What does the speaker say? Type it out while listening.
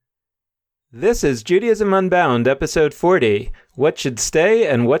This is Judaism Unbound, episode 40, What Should Stay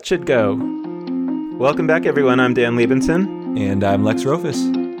and What Should Go. Welcome back, everyone. I'm Dan Liebenson. And I'm Lex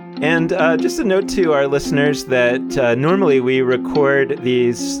Rofus. And just a note to our listeners that normally we record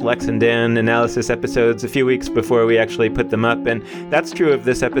these Lex and Dan analysis episodes a few weeks before we actually put them up, and that's true of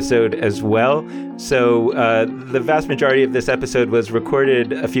this episode as well. So the vast majority of this episode was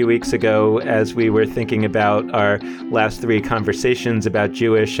recorded a few weeks ago as we were thinking about our last three conversations about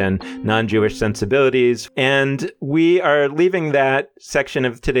Jewish and non-Jewish sensibilities. And we are leaving that section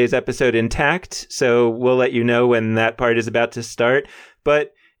of today's episode intact, so we'll let you know when that part is about to start.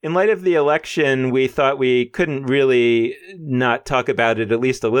 But in light of the election, we thought we couldn't really not talk about it at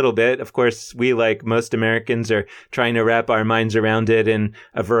least a little bit. Of course, we, like most Americans, are trying to wrap our minds around it in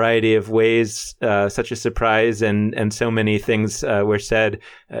a variety of ways. Such a surprise, and so many things were said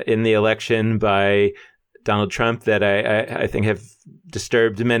in the election by Donald Trump that I think have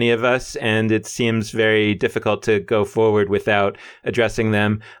disturbed many of us, and it seems very difficult to go forward without addressing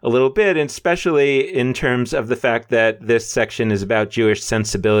them a little bit, and especially in terms of the fact that this section is about Jewish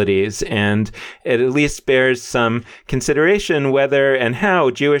sensibilities, and it at least bears some consideration whether and how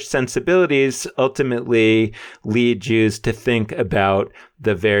Jewish sensibilities ultimately lead Jews to think about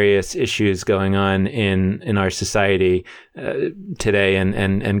the various issues going on in our society today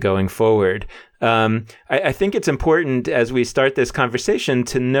and going forward. I think it's important as we start this conversation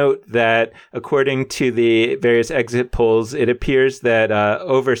to note that according to the various exit polls, it appears that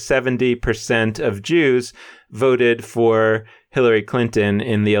over 70% of Jews voted for Hillary Clinton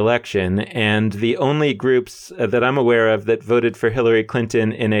in the election. And the only groups that I'm aware of that voted for Hillary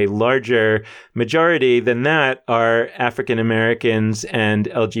Clinton in a larger majority than that are African Americans and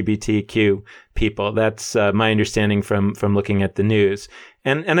LGBTQ people. That's my understanding from looking at the news.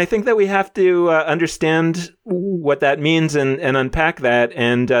 And I think that we have to understand what that means and unpack that.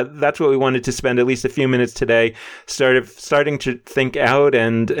 And that's what we wanted to spend at least a few minutes today starting to think out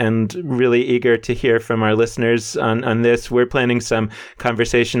and really eager to hear from our listeners on this. We're planning some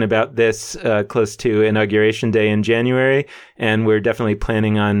conversation about this close to Inauguration Day in January. And we're definitely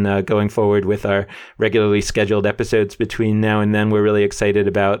planning on going forward with our regularly scheduled episodes between now and then. We're really excited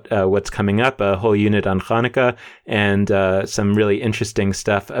about what's coming up, a whole unit on Hanukkah and some really interesting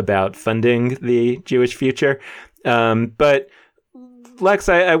stuff about funding the Jewish future. But Lex,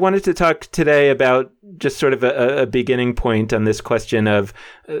 I wanted to talk today about just sort of a beginning point on this question of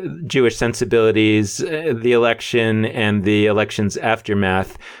Jewish sensibilities, the election, and the election's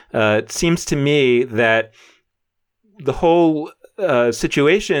aftermath. It seems to me that the whole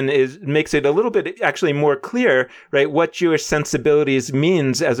situation makes it a little bit actually more clear, right, what Jewish sensibilities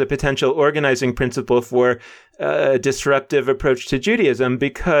means as a potential organizing principle for a disruptive approach to Judaism,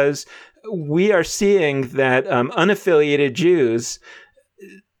 because we are seeing that unaffiliated Jews,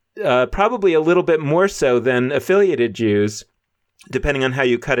 probably a little bit more so than affiliated Jews, depending on how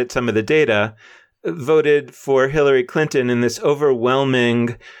you cut at some of the data, voted for Hillary Clinton in this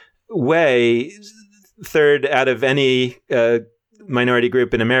overwhelming way, third out of any minority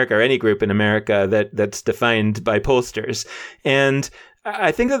group in America, or any group in America that's defined by pollsters. And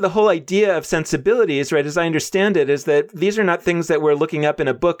I think that the whole idea of sensibilities, right, as I understand it, is that these are not things that we're looking up in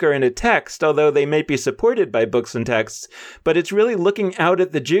a book or in a text, although they may be supported by books and texts, but it's really looking out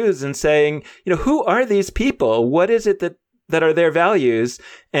at the Jews and saying, who are these people? What is it that are their values?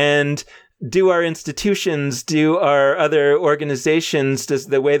 And do our institutions, do our other organizations, does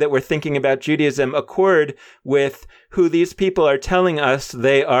the way that we're thinking about Judaism accord with who these people are telling us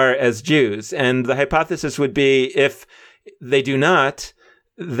they are as Jews? And the hypothesis would be, if they do not,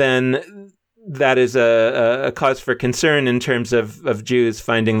 then that is a cause for concern in terms of Jews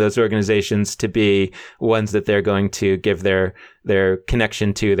finding those organizations to be ones that they're going to give their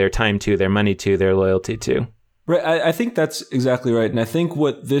connection to, their time to, their money to, their loyalty to. Right. I think that's exactly right. And I think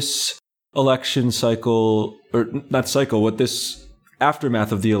what this election cycle, or not cycle, what this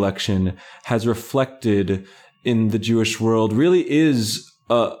aftermath of the election has reflected in the Jewish world really is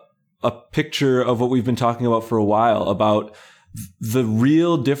a picture of what we've been talking about for a while, about the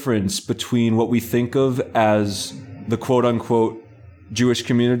real difference between what we think of as the quote unquote Jewish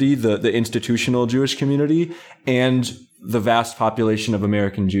community, the institutional Jewish community, and the vast population of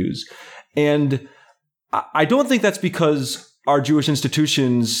American Jews. And I don't think that's because our Jewish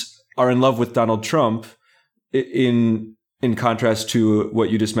institutions are in love with Donald Trump, in contrast to what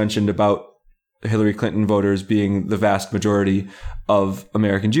you just mentioned about Hillary Clinton voters being the vast majority of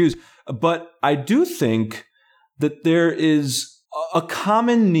American Jews. But I do think that there is a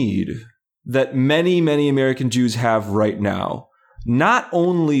common need that many, many American Jews have right now, not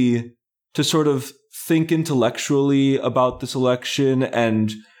only to sort of think intellectually about this election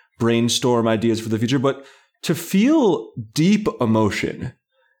and brainstorm ideas for the future, but to feel deep emotion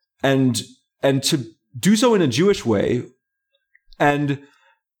and to do so in a Jewish way and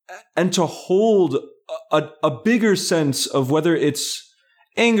to hold a bigger sense of whether it's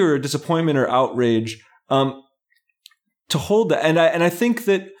anger or disappointment or outrage, to hold that. And I think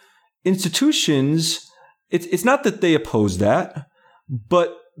that institutions, it's not that they oppose that,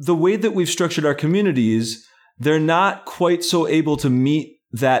 but the way that we've structured our communities, they're not quite so able to meet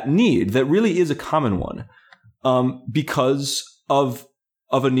that need that really is a common one, because of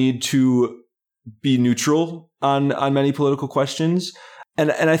a need to be neutral on many political questions.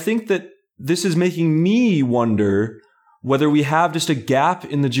 And I think that this is making me wonder whether we have just a gap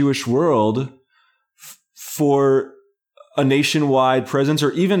in the Jewish world for a nationwide presence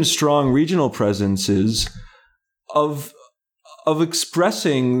or even strong regional presences of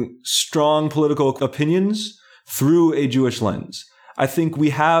expressing strong political opinions through a Jewish lens. I think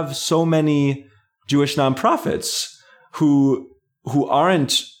we have so many Jewish nonprofits who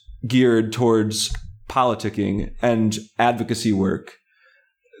aren't geared towards politicking and advocacy work.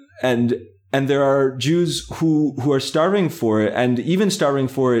 And there are Jews who are starving for it, and even starving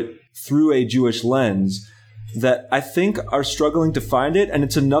for it through a Jewish lens, that I think are struggling to find it. And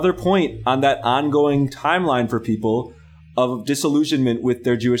it's another point on that ongoing timeline for people of disillusionment with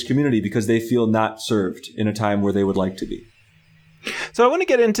their Jewish community because they feel not served in a time where they would like to be. So I want to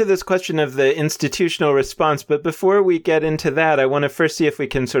get into this question of the institutional response, but before we get into that, I want to first see if we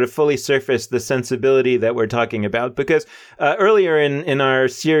can sort of fully surface the sensibility that we're talking about, because earlier in our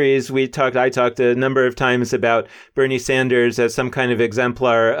series, I talked a number of times about Bernie Sanders as some kind of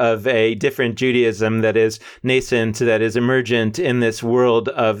exemplar of a different Judaism that is nascent, that is emergent in this world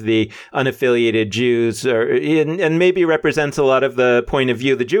of the unaffiliated Jews, and maybe represents a lot of the point of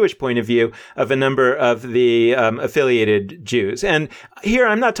view, the Jewish point of view of a number of the affiliated Jews. And here,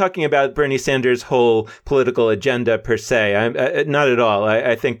 I'm not talking about Bernie Sanders' whole political agenda per se. Not at all.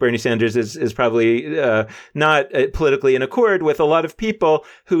 I think Bernie Sanders is probably not politically in accord with a lot of people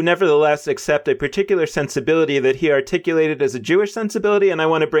who nevertheless accept a particular sensibility that he articulated as a Jewish sensibility, and I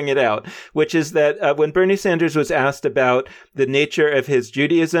want to bring it out, which is that when Bernie Sanders was asked about the nature of his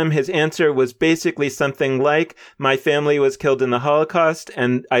Judaism, his answer was basically something like, my family was killed in the Holocaust,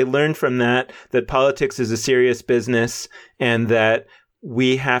 and I learned from that politics is a serious business, and that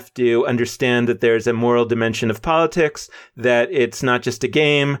we have to understand that there's a moral dimension of politics, that it's not just a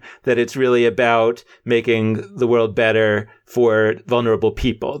game, that it's really about making the world better for vulnerable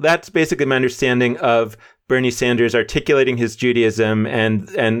people. That's basically my understanding of Bernie Sanders articulating his Judaism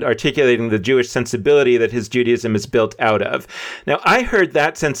and articulating the Jewish sensibility that his Judaism is built out of. Now, I heard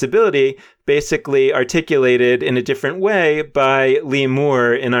that sensibility basically articulated in a different way by Lee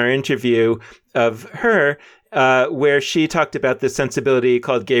Moore in our interview of her, where she talked about this sensibility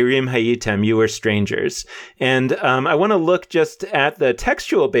called Gerim Hayitem, you were strangers. And I want to look just at the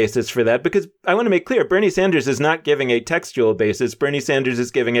textual basis for that, because I want to make clear, Bernie Sanders is not giving a textual basis. Bernie Sanders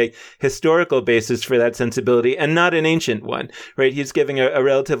is giving a historical basis for that sensibility and not an ancient one, right? He's giving a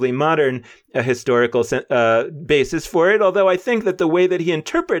relatively modern historical basis for it, although I think that the way that he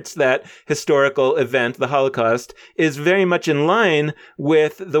interprets that historical event, the Holocaust, is very much in line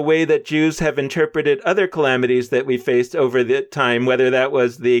with the way that Jews have interpreted other calamities that we faced over the time, whether that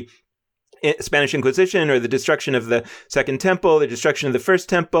was the Spanish Inquisition or the destruction of the Second Temple, the destruction of the First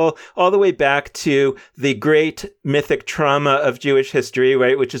Temple, all the way back to the great mythic trauma of Jewish history,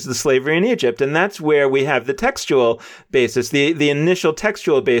 right, which is the slavery in Egypt. And that's where we have the textual basis, the initial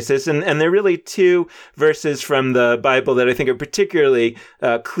textual basis. And there are really two verses from the Bible that I think are particularly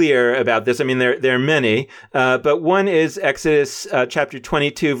clear about this. I mean, there are many, but one is Exodus chapter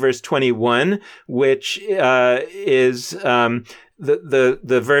 22, verse 21, which is...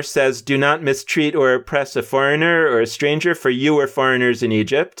 The verse says, do not mistreat or oppress a foreigner or a stranger, for you were foreigners in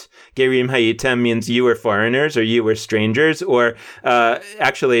Egypt. Gerim Hayitem means you were foreigners or you were strangers. Or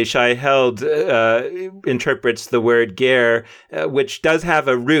actually, Shai Held interprets the word ger, which does have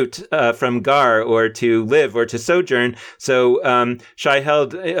a root from gar, or to live or to sojourn. So Shai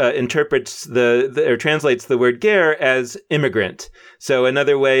Held interprets or translates the word ger as immigrant. So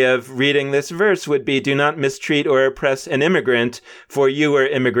another way of reading this verse would be, do not mistreat or oppress an immigrant, for you were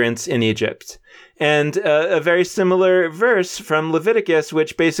immigrants in Egypt. And a very similar verse from Leviticus,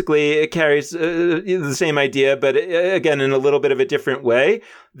 which basically carries the same idea, but again, in a little bit of a different way.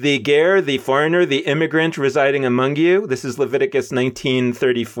 The ger, the foreigner, the immigrant residing among you, this is Leviticus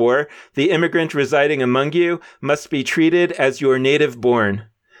 19:34, the immigrant residing among you must be treated as your native born.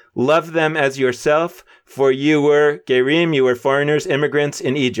 Love them as yourself, for you were gerim, you were foreigners, immigrants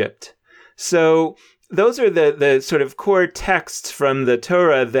in Egypt. So those are the sort of core texts from the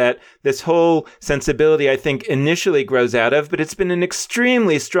Torah that this whole sensibility, I think, initially grows out of, but it's been an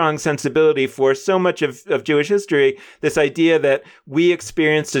extremely strong sensibility for so much of Jewish history, this idea that we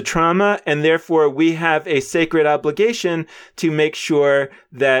experienced a trauma and therefore we have a sacred obligation to make sure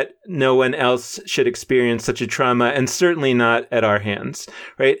that no one else should experience such a trauma, and certainly not at our hands,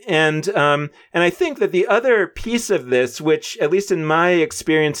 right? And I think that the other piece of this, which at least in my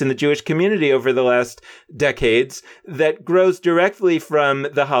experience in the Jewish community over the last decades, that grows directly from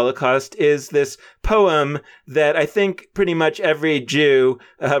the Holocaust is this poem that I think pretty much every Jew,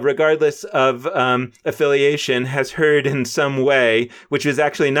 regardless of affiliation, has heard in some way, which was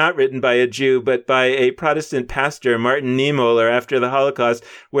actually not written by a Jew, but by a Protestant pastor, Martin Niemöller, after the Holocaust,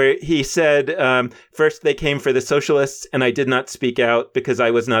 where he said, first they came for the socialists and I did not speak out because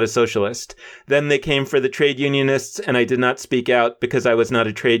I was not a socialist. Then they came for the trade unionists and I did not speak out because I was not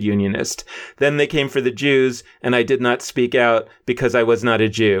a trade unionist. Then they came for the Jews and I did not speak out because I was not a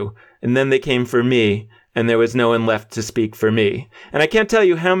Jew. And then they came for me, and there was no one left to speak for me. And I can't tell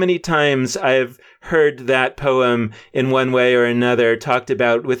you how many times I've heard that poem in one way or another talked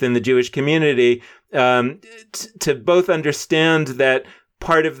about within the Jewish community, to both understand that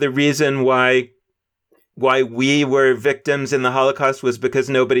part of the reason why we were victims in the Holocaust was because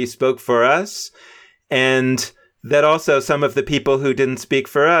nobody spoke for us, and that also some of the people who didn't speak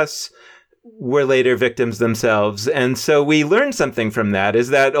for us were later victims themselves. And so we learned something from that, is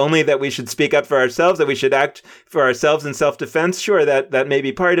that only that we should speak up for ourselves, that we should act for ourselves in self-defense. Sure, that may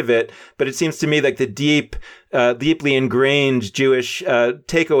be part of it, but it seems to me like the deeply ingrained Jewish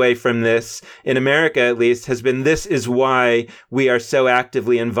takeaway from this, in America at least, has been this is why we are so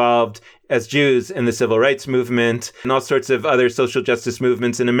actively involved as Jews in the civil rights movement and all sorts of other social justice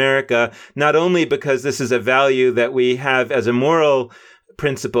movements in America, not only because this is a value that we have as a moral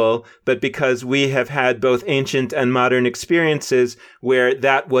principle, but because we have had both ancient and modern experiences where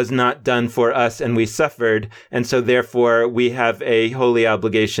that was not done for us and we suffered. And so therefore we have a holy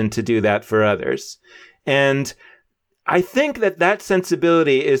obligation to do that for others. And I think that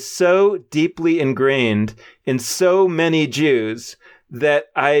sensibility is so deeply ingrained in so many Jews that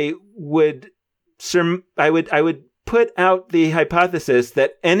I would put out the hypothesis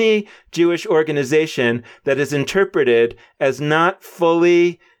that any Jewish organization that is interpreted as not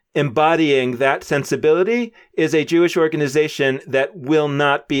fully embodying that sensibility is a Jewish organization that will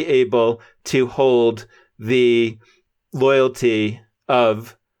not be able to hold the loyalty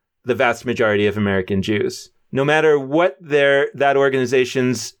of the vast majority of American Jews, no matter what that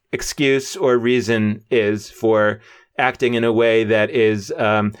organization's excuse or reason is for acting in a way that is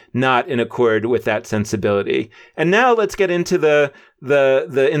not in accord with that sensibility. And now let's get into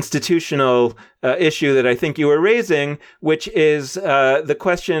the institutional issue that I think you were raising, which is the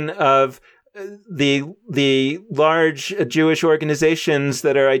question of the large Jewish organizations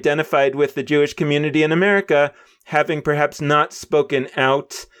that are identified with the Jewish community in America having perhaps not spoken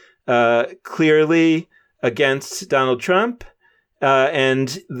out clearly against Donald Trump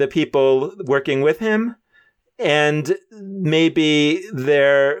and the people working with him, and maybe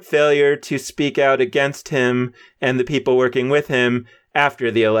their failure to speak out against him and the people working with him after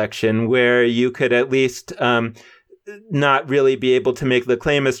the election, where you could at least not really be able to make the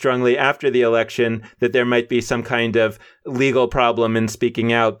claim as strongly after the election that there might be some kind of legal problem in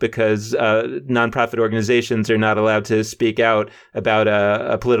speaking out because nonprofit organizations are not allowed to speak out about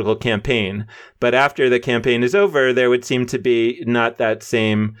a political campaign. But after the campaign is over, there would seem to be not that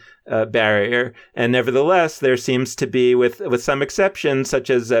same barrier. And nevertheless, there seems to be, with some exceptions, such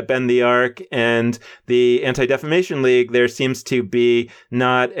as Bend the Arc and the Anti-Defamation League, there seems to be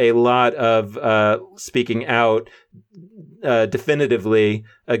not a lot of speaking out definitively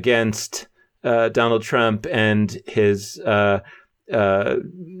against Donald Trump and his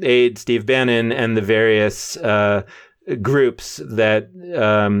aide, Steve Bannon, and the various groups that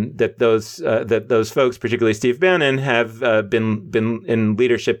those folks, particularly Steve Bannon, have been in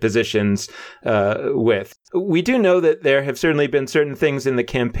leadership positions with. We do know that there have certainly been certain things in the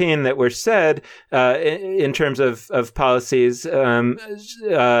campaign that were said in terms of policies and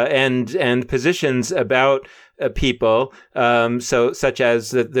positions about people, so such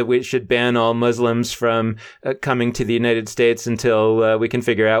as that we should ban all Muslims from coming to the United States until we can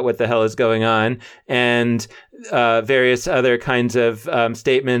figure out what the hell is going on, and various other kinds of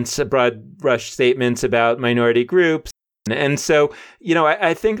statements, broad brush statements about minority groups. And so,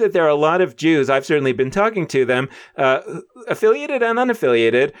 I think that there are a lot of Jews, I've certainly been talking to them, affiliated and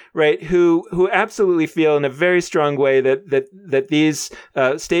unaffiliated, right, who absolutely feel in a very strong way that these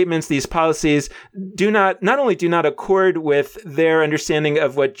statements, these policies not only do not accord with their understanding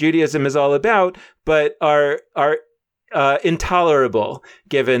of what Judaism is all about, but are intolerable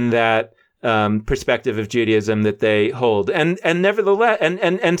given that perspective of Judaism that they hold. And nevertheless,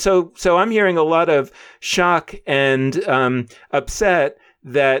 and so I'm hearing a lot of shock and upset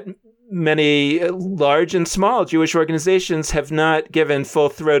that many large and small Jewish organizations have not given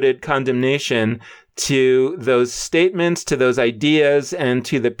full-throated condemnation to those statements, to those ideas, and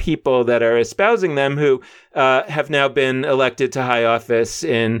to the people that are espousing them who have now been elected to high office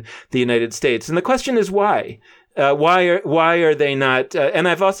in the United States. And the question is why? Why are they not? And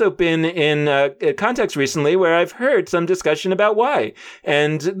I've also been in a context recently where I've heard some discussion about why.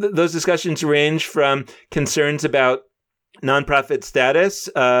 And those discussions range from concerns about nonprofit status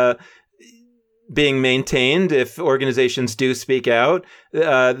being maintained if organizations do speak out.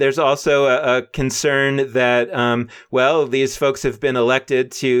 There's also a concern that, these folks have been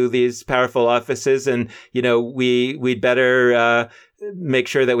elected to these powerful offices, and we'd better make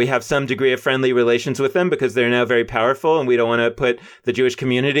sure that we have some degree of friendly relations with them because they're now very powerful, and we don't want to put the Jewish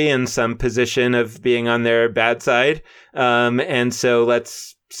community in some position of being on their bad side. And so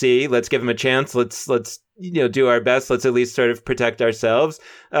let's give them a chance. Let's do our best. Let's at least sort of protect ourselves.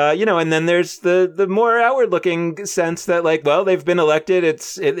 And then there's the more outward looking sense that they've been elected.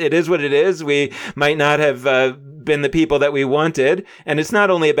 It is what it is. We might not have been the people that we wanted. And it's not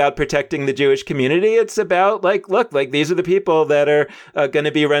only about protecting the Jewish community. It's about these are the people that are going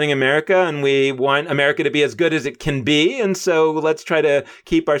to be running America, and we want America to be as good as it can be. And so let's try to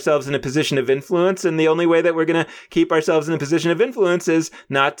keep ourselves in a position of influence. And the only way that we're going to keep ourselves in a position of influence is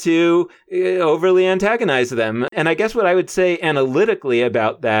not to overly antagonize them. And I guess what I would say analytically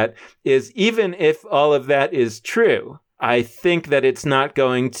about that is, even if all of that is true, I think that it's not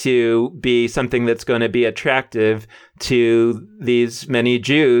going to be something that's going to be attractive to these many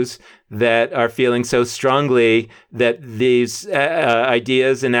Jews that are feeling so strongly that these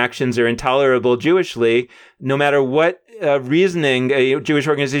ideas and actions are intolerable Jewishly, no matter what reasoning a Jewish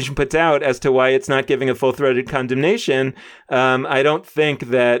organization puts out as to why it's not giving a full-throated condemnation. I don't think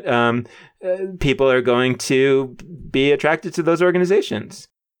that people are going to be attracted to those organizations.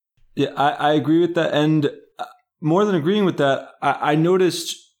 Yeah, I agree with that. And more than agreeing with that, I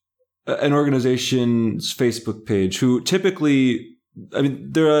noticed an organization's Facebook page who typically,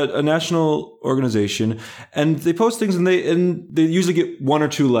 they're a national organization, and they post things and they usually get one or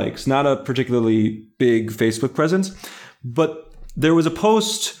two likes, not a particularly big Facebook presence. But there was a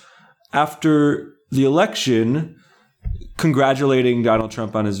post after the election congratulating Donald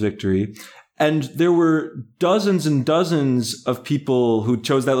Trump on his victory. And there were dozens and dozens of people who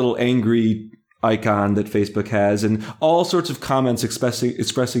chose that little angry icon that Facebook has, and all sorts of comments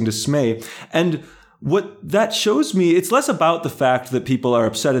expressing dismay. And what that shows me, it's less about the fact that people are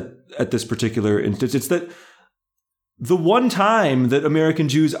upset at this particular instance. It's that the one time that American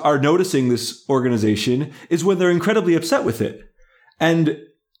Jews are noticing this organization is when they're incredibly upset with it. And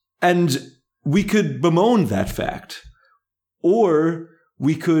we could bemoan that fact, or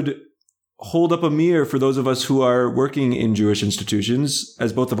we could hold up a mirror for those of us who are working in Jewish institutions,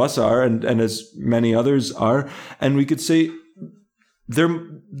 as both of us are, and as many others are, and we could say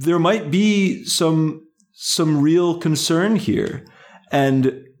there might be some real concern here,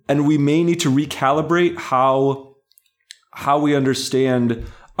 and we may need to recalibrate how we understand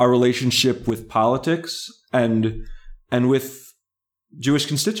our relationship with politics and with Jewish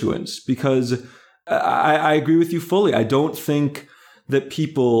constituents, because I agree with you fully. I don't think that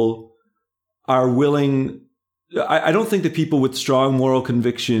people are willing. I don't think that people with strong moral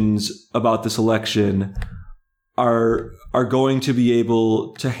convictions about this election are going to be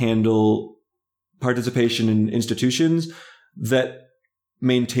able to handle participation in institutions that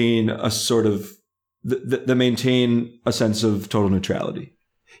maintain a sort of that maintain a sense of total neutrality.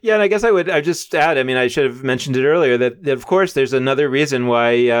 Yeah, and I guess I'd just add, I should have mentioned it earlier, that of course there's another reason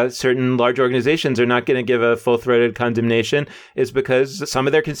why certain large organizations are not going to give a full-throated condemnation, is because some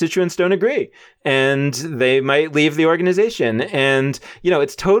of their constituents don't agree, and they might leave the organization. And,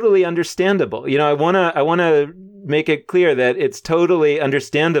 it's totally understandable. I want to make it clear that it's totally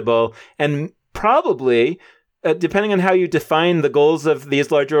understandable, and probably, depending on how you define the goals of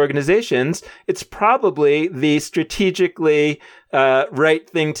these larger organizations, it's probably the strategically right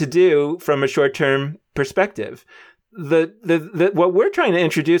thing to do from a short-term perspective. What we're trying to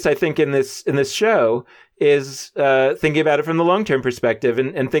introduce, I think, in this show is thinking about it from the long-term perspective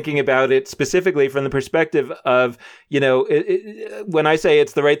and thinking about it specifically from the perspective of, when I say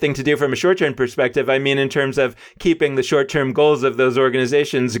it's the right thing to do from a short-term perspective, I mean in terms of keeping the short-term goals of those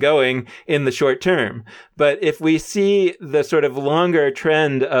organizations going in the short term. But if we see the sort of longer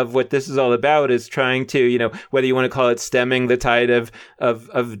trend of what this is all about is trying to, whether you want to call it stemming the tide of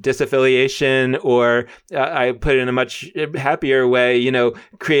disaffiliation, or I put it in a much happier way,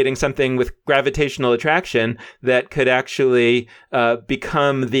 creating something with gravitational attraction that could actually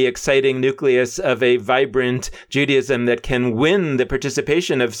become the exciting nucleus of a vibrant Judaism that can win the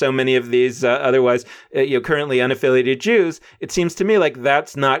participation of so many of these otherwise currently unaffiliated Jews, it seems to me like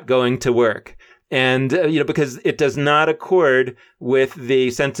that's not going to work. And, because it does not accord with the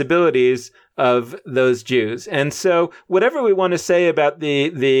sensibilities of those Jews. And so whatever we want to say about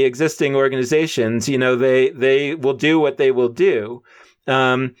the existing organizations, they will do what they will do.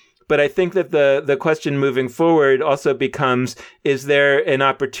 But I think that the question moving forward also becomes, is there an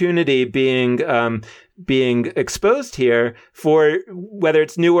opportunity being exposed here for whether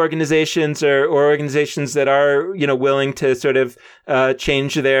it's new organizations or organizations that are, willing to sort of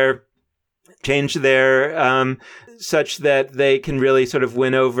change their such that they can really sort of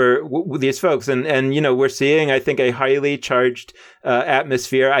win over these folks. And we're seeing, I think, a highly charged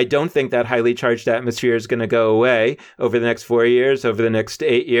atmosphere. I don't think that highly charged atmosphere is going to go away over the next 4 years, over the next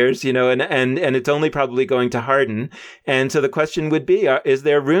 8 years, and it's only probably going to harden. And so the question would be, is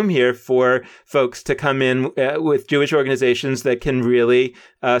there room here for folks to come in with Jewish organizations that can really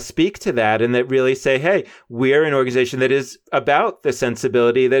speak to that and that really say, hey, we're an organization that is about the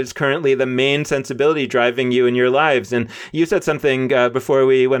sensibility that is currently the main sensibility driving you in your lives. And you said something before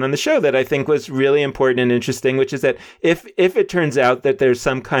we went on the show that I think was really important and interesting, which is that if it turns out that there's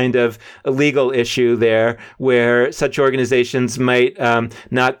some kind of a legal issue there where such organizations might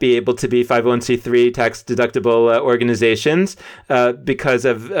not be able to be 501c3 tax deductible organizations because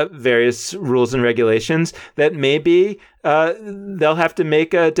of various rules and regulations, that maybe they'll have to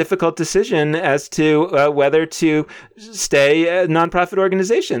make a difficult decision as to whether to stay nonprofit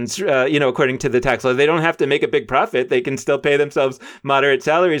organizations, according to the tax law. They don't have to make a big profit. They can still pay themselves moderate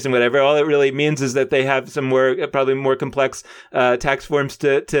salaries and whatever. All it really means is that they have some probably more complex tax forms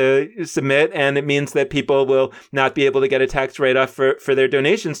to submit, and it means that people will not be able to get a tax write-off for their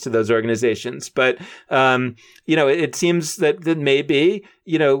donations to those organizations. But, it seems that maybe,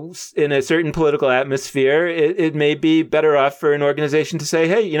 in a certain political atmosphere, it may be better off for an organization to say,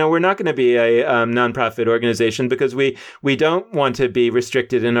 hey, we're not going to be a nonprofit organization because we don't want to be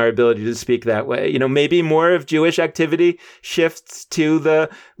restricted in our ability to speak that way. Maybe more of Jewish activity shifts to the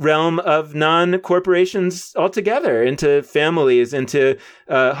realm of non-corporations altogether, into families, into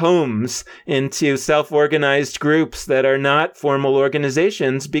homes, into self-organized groups that are not formal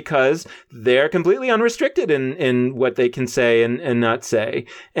organizations because they're completely unrestricted in what they can say and not say.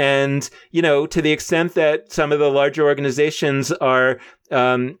 And, to the extent that some of the larger organizations are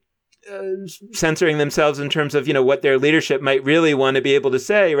censoring themselves in terms of, what their leadership might really want to be able to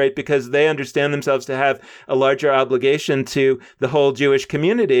say, right? Because they understand themselves to have a larger obligation to the whole Jewish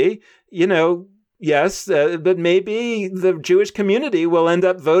community, yes, but maybe the Jewish community will end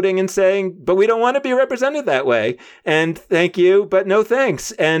up voting and saying, but we don't want to be represented that way. And thank you, but no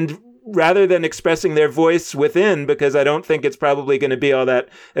thanks. And rather than expressing their voice within, because I don't think it's probably going to be all that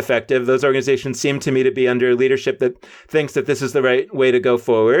effective, those organizations seem to me to be under leadership that thinks that this is the right way to go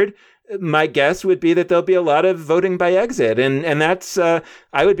forward. My guess would be that there'll be a lot of voting by exit. And that's, I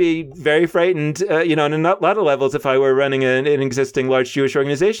would be very frightened, on a lot of levels if I were running an existing large Jewish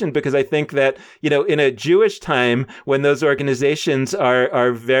organization, because I think that, in a Jewish time when those organizations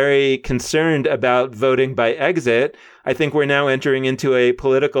are very concerned about voting by exit, I think we're now entering into a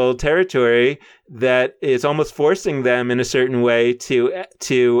political territory that is almost forcing them in a certain way to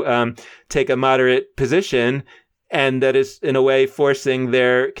take a moderate position, and that is in a way forcing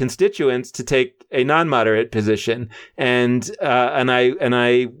their constituents to take a non-moderate position. And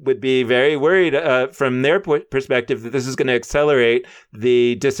I would be very worried from their perspective that this is going to accelerate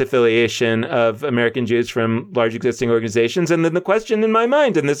the disaffiliation of American Jews from large existing organizations. And then the question in my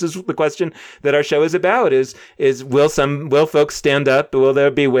mind, and this is the question that our show is about, is will folks stand up? Will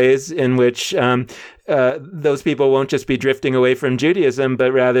there be ways in which those people won't just be drifting away from Judaism,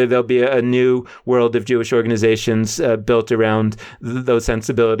 but rather there'll be a new world of Jewish organizations built around those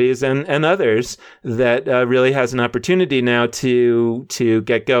sensibilities and others that really has an opportunity now to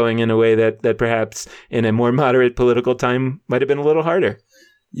get going in a way that perhaps in a more moderate political time might have been a little harder.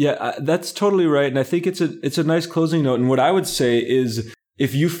 Yeah, that's totally right. And I think it's a nice closing note. And what I would say is,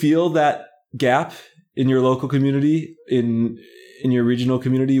 if you feel that gap in your local community, in in your regional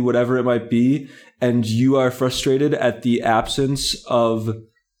community, whatever it might be, and you are frustrated at the absence of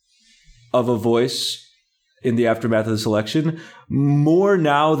a voice in the aftermath of this election, more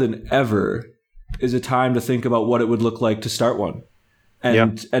now than ever is a time to think about what it would look like to start one,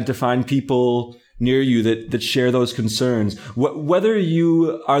 and to find people near you that share those concerns. Whether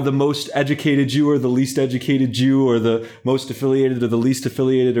you are the most educated Jew or the least educated Jew, or the most affiliated or the least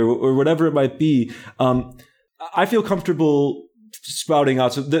affiliated, or whatever it might be, I feel comfortable spouting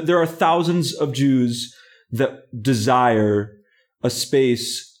out. So there are thousands of Jews that desire a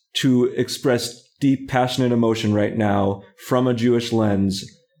space to express deep, passionate emotion right now from a Jewish lens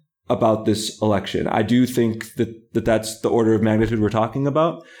about this election. I do think that that's the order of magnitude we're talking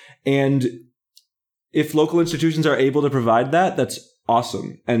about. And if local institutions are able to provide that, that's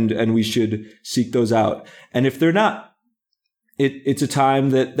awesome. And we should seek those out. And if they're not, it's a time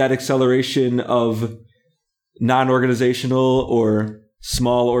that acceleration of non-organizational or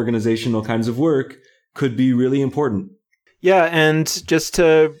small organizational kinds of work could be really important. Yeah, and just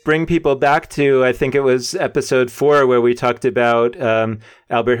to bring people back to, I think it was episode 4 where we talked about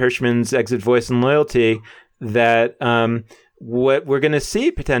Albert Hirschman's Exit, Voice, and Loyalty, that what we're going to see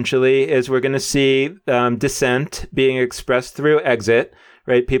potentially is we're going to see dissent being expressed through exit,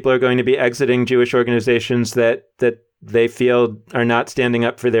 right? People are going to be exiting Jewish organizations that they feel are not standing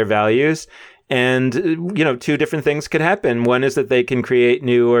up for their values. And, two different things could happen. One is that they can create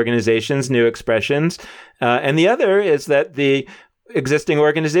new organizations, new expressions. And the other is that the existing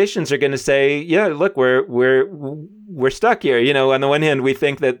organizations are going to say, yeah, look, we're stuck here. On the one hand, we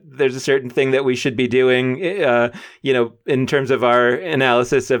think that there's a certain thing that we should be doing, in terms of our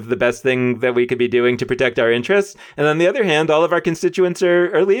analysis of the best thing that we could be doing to protect our interests. And on the other hand, all of our constituents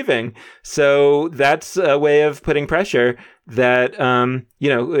are leaving. So that's a way of putting pressure that,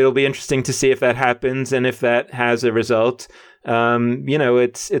 it'll be interesting to see if that happens and if that has a result.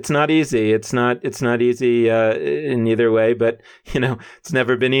 It's not easy. It's not easy in either way, but it's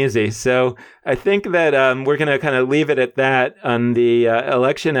never been easy. So I think that we're going to kind of leave it at that on the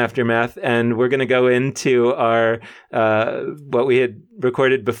election aftermath, and we're going to go into our what we had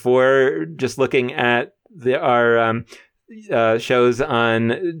recorded before, just looking at our shows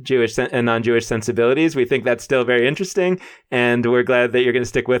on Jewish and non-Jewish sensibilities. We think that's still very interesting, and we're glad that you're going to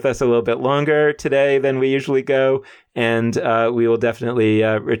stick with us a little bit longer today than we usually go, and we will definitely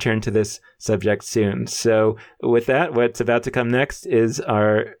return to this subject soon. So with that, what's about to come next is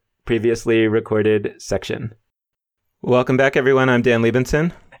our previously recorded section. Welcome back, everyone. I'm Dan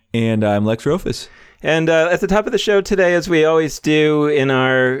Liebenson. And I'm Lex Rofus. And at the top of the show today, as we always do in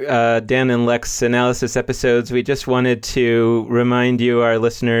our Dan and Lex analysis episodes, we just wanted to remind you, our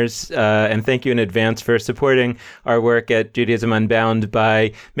listeners, and thank you in advance for supporting our work at Judaism Unbound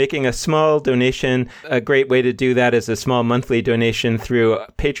by making a small donation. A great way to do that is a small monthly donation through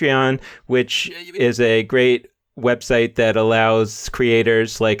Patreon, which is a great website that allows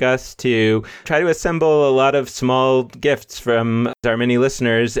creators like us to try to assemble a lot of small gifts from our many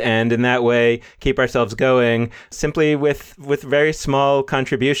listeners, and in that way keep ourselves going simply with very small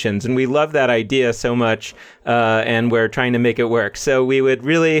contributions. And we love that idea so much, and we're trying to make it work. So we would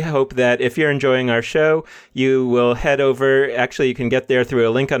really hope that if you're enjoying our show, you will head over. Actually, you can get there through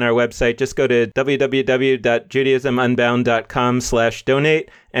a link on our website. Just go to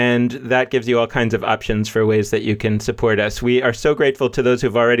www.judaismunbound.com/donate. And that gives you all kinds of options for ways that you can support us. We are so grateful to those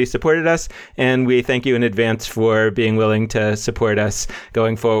who've already supported us, and we thank you in advance for being willing to support us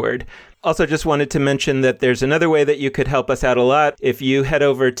going forward. Also, just wanted to mention that there's another way that you could help us out a lot. If you head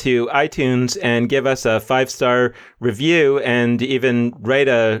over to iTunes and give us a 5-star review and even write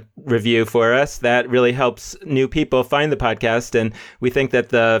a review for us, that really helps new people find the podcast. And we think that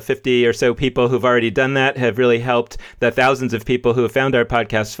the 50 or so people who've already done that have really helped the thousands of people who have found our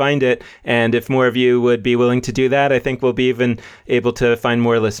podcast find it. And if more of you would be willing to do that, I think we'll be even able to find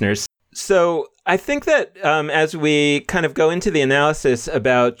more listeners. So I think that as we kind of go into the analysis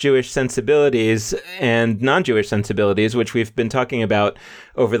about Jewish sensibilities and non-Jewish sensibilities, which we've been talking about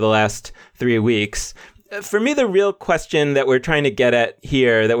over the last 3 weeks, for me, the real question that we're trying to get at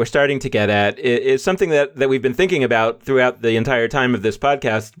here, that we're starting to get at, is something that we've been thinking about throughout the entire time of this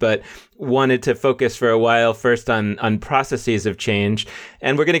podcast, but wanted to focus for a while first on processes of change.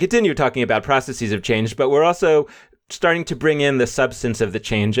 And we're going to continue talking about processes of change, but we're also starting to bring in the substance of the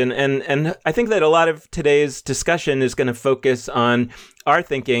change. And I think that a lot of today's discussion is going to focus on our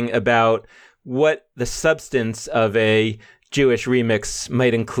thinking about what the substance of a Jewish remix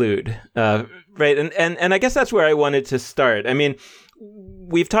might include, right? And I guess that's where I wanted to start. I mean,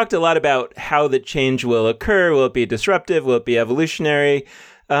 we've talked a lot about how the change will occur. Will it be disruptive? Will it be evolutionary?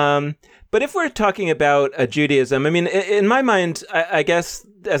 But if we're talking about a Judaism, I mean, in my mind, I guess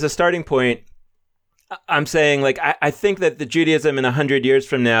as a starting point, I'm saying, like, I think that the Judaism in 100 years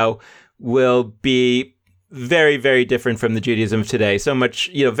from now will be very, very different from the Judaism of today. So much,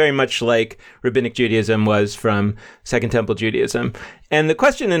 very much like Rabbinic Judaism was from Second Temple Judaism. And the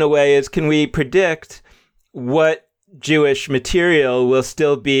question, in a way, is, can we predict what Jewish material will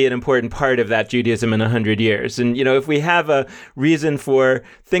still be an important part of that Judaism in 100 years? And, if we have a reason for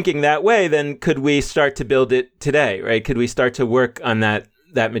thinking that way, then could we start to build it today, right? Could we start to work on that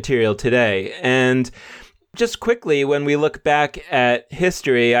material today? And just quickly, when we look back at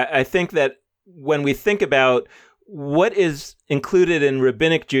history, I think that when we think about what is included in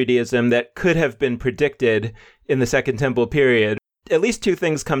Rabbinic Judaism that could have been predicted in the Second Temple period, at least two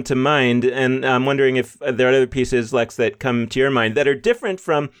things come to mind, and I'm wondering if there are other pieces, Lex, that come to your mind that are different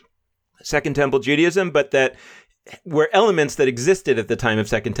from Second Temple Judaism, but that were elements that existed at the time of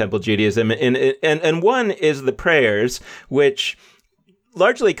Second Temple Judaism. And one is the prayers, which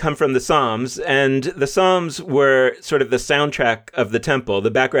largely come from the Psalms, and the Psalms were sort of the soundtrack of the temple,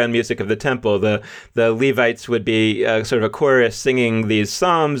 the background music of the temple. The Levites would be sort of a chorus singing these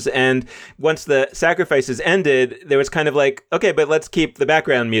Psalms, and once the sacrifices ended, there was kind of like, okay, but let's keep the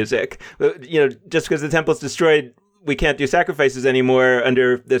background music. Just because the temple's destroyed, we can't do sacrifices anymore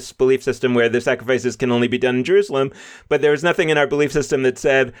under this belief system where the sacrifices can only be done in Jerusalem. But there was nothing in our belief system that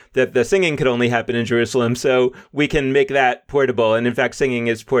said that the singing could only happen in Jerusalem. So we can make that portable. And in fact, singing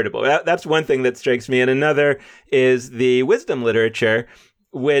is portable. That's one thing that strikes me. And another is the wisdom literature,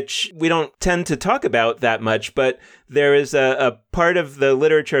 which we don't tend to talk about that much. But there is a part of the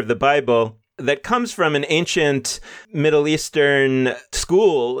literature of the Bible that comes from an ancient Middle Eastern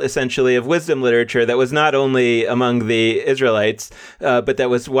school, essentially, of wisdom literature that was not only among the Israelites, but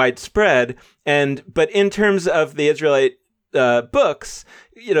that was widespread. But in terms of the Israelite books,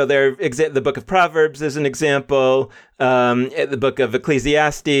 the book of Proverbs is an example, the book of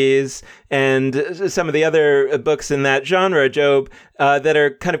Ecclesiastes, and some of the other books in that genre, Job, that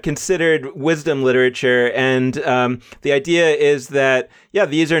are kind of considered wisdom literature. And the idea is that,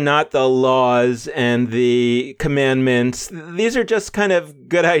 these are not the laws and the commandments. These are just kind of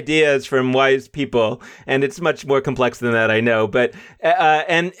good ideas from wise people. And it's much more complex than that, I know. But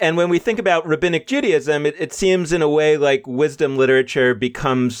and when we think about Rabbinic Judaism, it seems in a way like wisdom literature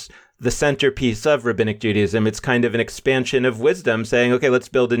becomes the centerpiece of Rabbinic Judaism. It's kind of an expansion of wisdom, saying, okay, let's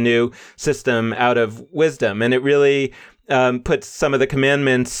build a new system out of wisdom. And it really puts some of the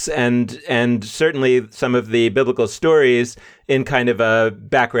commandments and certainly some of the biblical stories in kind of a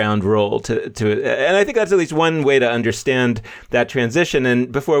background role to it. And I think that's at least one way to understand that transition.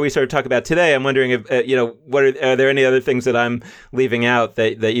 And before we sort of talk about today, I'm wondering if, are there any other things that I'm leaving out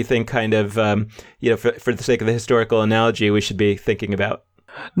that you think kind of, for the sake of the historical analogy, we should be thinking about?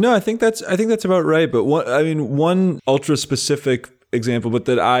 No, I think that's about right. But one ultra specific example, but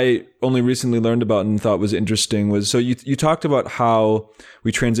that I only recently learned about and thought was interesting was, so you talked about how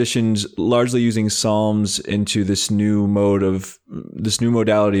we transitioned largely using Psalms into this new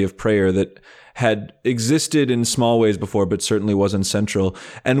modality of prayer that had existed in small ways before, but certainly wasn't central.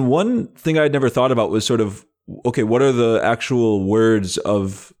 And one thing I'd never thought about was sort of, okay, what are the actual words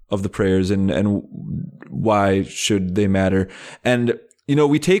of the prayers and why should they matter? And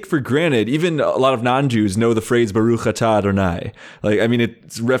we take for granted, even a lot of non-Jews know the phrase Baruch Atah Adonai.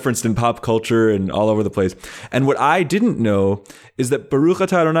 It's referenced in pop culture and all over the place. And what I didn't know is that Baruch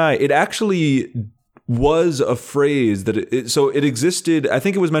Atah Adonai, it actually was a phrase that it existed. I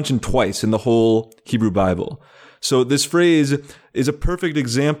think it was mentioned twice in the whole Hebrew Bible. So this phrase is a perfect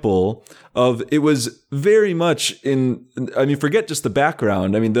example of, it was very much forget just the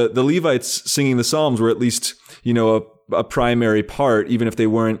background. The Levites singing the Psalms were at least, a primary part, even if they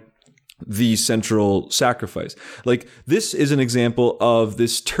weren't the central sacrifice. Like, this is an example of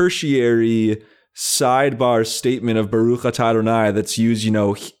this tertiary sidebar statement of Baruch Atah Adonai that's used,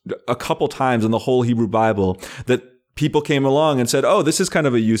 a couple times in the whole Hebrew Bible, that people came along and said, oh, this is kind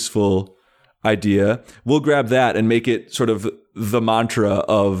of a useful idea. We'll grab that and make it sort of the mantra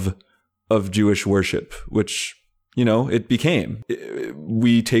of Jewish worship, which, it became.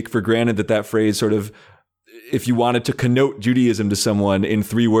 We take for granted that phrase sort of, if you wanted to connote Judaism to someone in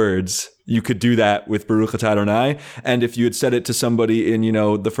 3 words, you could do that with Baruch Atah Adonai. And if you had said it to somebody in,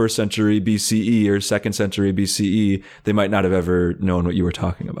 the 1st century BCE or 2nd century BCE, they might not have ever known what you were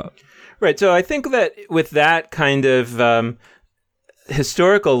talking about. Right. So I think that with that kind of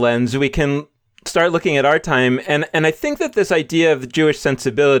historical lens, we can start looking at our time. And I think that this idea of the Jewish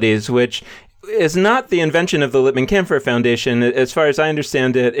sensibilities, which is not the invention of the Lippmann Camphor Foundation. As far as I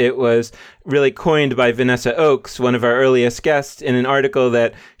understand it, it was really coined by Vanessa Oakes, one of our earliest guests, in an article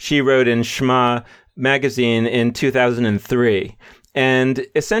that she wrote in Schma magazine in 2003. And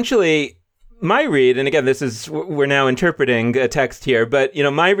essentially, my read, and again, we're now interpreting a text here, but,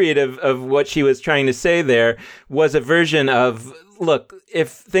 my read of what she was trying to say there was a version of, look, if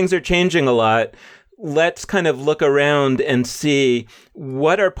things are changing a lot, let's kind of look around and see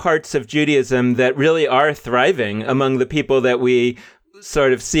what are parts of Judaism that really are thriving among the people that we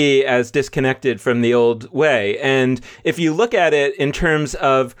sort of see as disconnected from the old way. And if you look at it in terms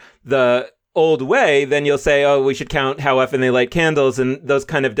of the old way, then you'll say, oh, we should count how often they light candles and those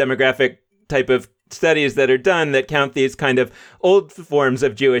kind of demographic type of studies that are done that count these kind of old forms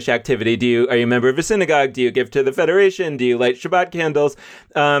of Jewish activity. Are you a member of a synagogue? Do you give to the Federation? Do you light Shabbat candles?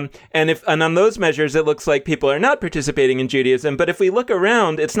 And on those measures, it looks like people are not participating in Judaism. But if we look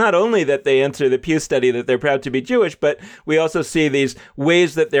around, it's not only that they answer the Pew study that they're proud to be Jewish, but we also see these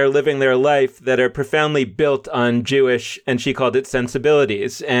ways that they're living their life that are profoundly built on Jewish, and she called it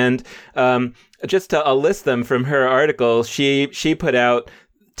sensibilities. And just to list them from her article, she put out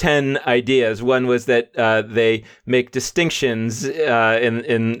 10 ideas. One was that they make distinctions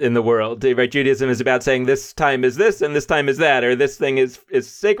in the world. Right? Judaism is about saying this time is this and this time is that, or this thing is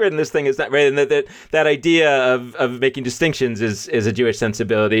sacred and this thing is not. Right? And that idea of making distinctions is a Jewish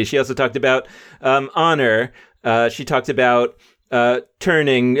sensibility. She also talked about honor. She talked about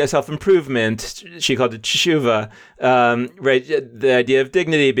turning, self-improvement. She called it teshuva. Right? The idea of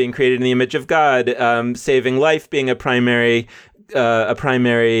dignity, being created in the image of God, saving life being a primary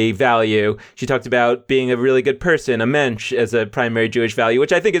value. She talked about being a really good person, a mensch, as a primary Jewish value,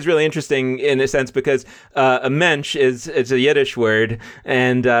 which I think is really interesting in a sense because a mensch is a Yiddish word,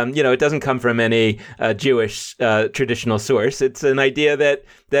 and it doesn't come from any Jewish traditional source. It's an idea that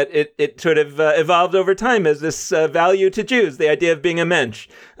it sort of evolved over time as this value to Jews, the idea of being a mensch.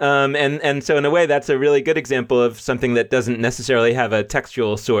 And so in a way, that's a really good example of something that doesn't necessarily have a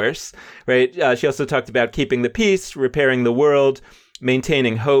textual source, right? She also talked about keeping the peace, repairing the world,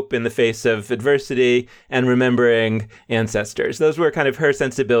 maintaining hope in the face of adversity, and remembering ancestors. Those were kind of her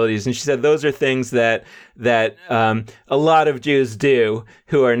sensibilities. And she said those are things that a lot of Jews do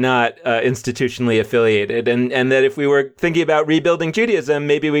who are not institutionally affiliated. And that if we were thinking about rebuilding Judaism,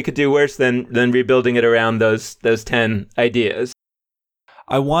 maybe we could do worse than rebuilding it around those 10 ideas.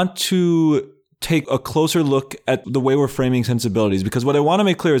 I want to take a closer look at the way we're framing sensibilities, because what I want to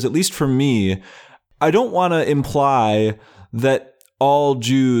make clear is, at least for me, I don't want to imply that all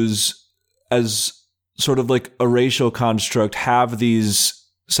Jews, as sort of like a racial construct, have these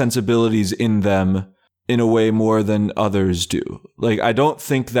sensibilities in them in a way more than others do. Like, I don't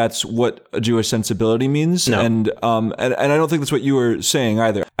think that's what a Jewish sensibility means. No. And I don't think that's what you were saying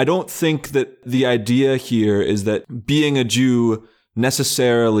either. I don't think that the idea here is that being a Jew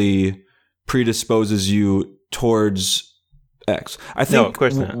necessarily predisposes you towards X. I think no, of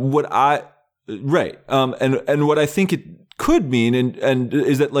course not. Right. And what I think it could mean and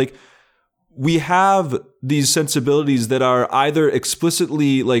is that, like, we have these sensibilities that are either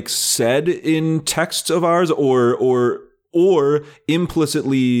explicitly, like, said in texts of ours or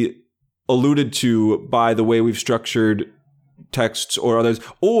implicitly alluded to by the way we've structured texts or others,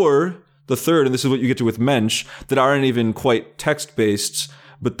 or the third, and this is what you get to with mensch, that aren't even quite text-based,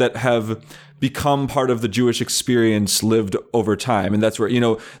 but that have become part of the Jewish experience lived over time. And that's where,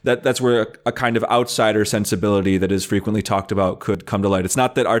 that's where a kind of outsider sensibility that is frequently talked about could come to light. It's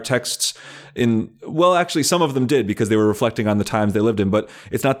not that our texts actually some of them did, because they were reflecting on the times they lived in, but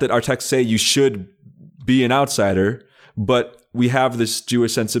it's not that our texts say you should be an outsider, but we have this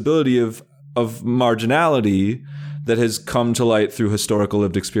Jewish sensibility of marginality that has come to light through historical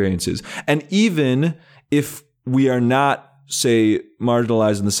lived experiences. And even if we are not, say,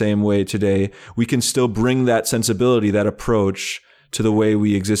 marginalized in the same way today, we can still bring that sensibility, that approach, to the way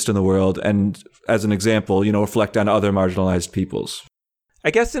we exist in the world, and as an example, reflect on other marginalized peoples. I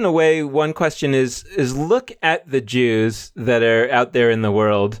guess in a way, one question is look at the Jews that are out there in the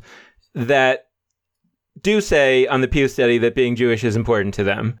world that do say on the Pew study that being Jewish is important to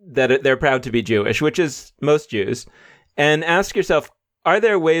them, that they're proud to be Jewish, which is most Jews, and ask yourself, are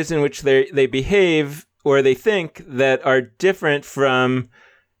there ways in which they behave or they think that are different from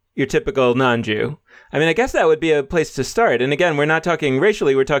your typical non-Jew? I mean, I guess that would be a place to start. And again, we're not talking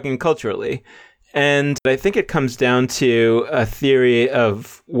racially, we're talking culturally. And I think it comes down to a theory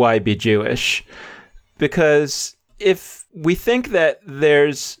of why be Jewish. Because if we think that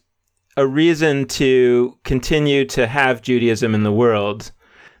there's a reason to continue to have Judaism in the world,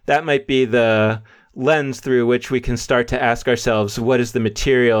 that might be the lens through which we can start to ask ourselves, what is the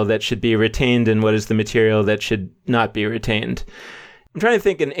material that should be retained and what is the material that should not be retained? I'm trying to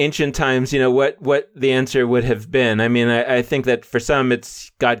think in ancient times, what the answer would have been. I mean, I think that for some,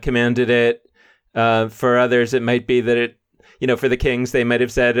 it's God commanded it. For others, it might be that it, for the kings, they might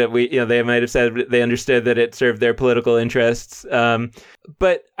have said they understood that it served their political interests.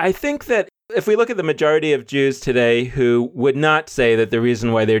 But I think that if we look at the majority of Jews today who would not say that the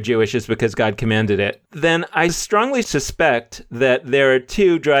reason why they're Jewish is because God commanded it, then I strongly suspect that there are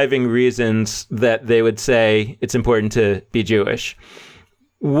two driving reasons that they would say it's important to be Jewish.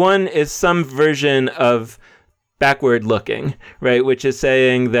 One is some version of backward looking, right? Which is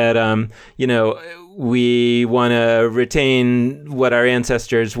saying that, we want to retain what our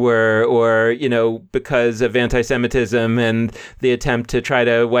ancestors were, or, because of anti-Semitism and the attempt to try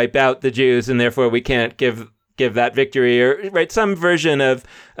to wipe out the Jews, and therefore we can't give that victory, or right, some version of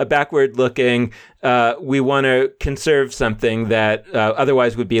a backward looking, we want to conserve something that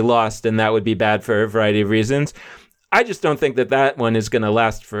otherwise would be lost, and that would be bad for a variety of reasons. I just don't think that one is going to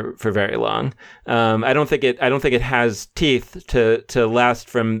last for very long. I don't think it has teeth to last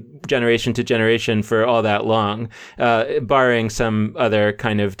from generation to generation for all that long, barring some other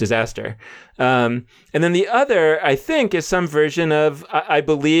kind of disaster. And then the other, I think, is some version of, I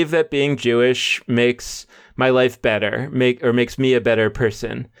believe that being Jewish makes my life better, makes me a better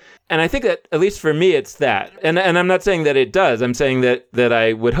person. And I think that, at least for me, it's that. And I'm not saying that it does. I'm saying that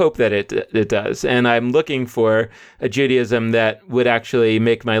I would hope that it does. And I'm looking for a Judaism that would actually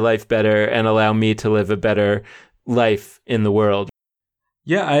make my life better and allow me to live a better life in the world.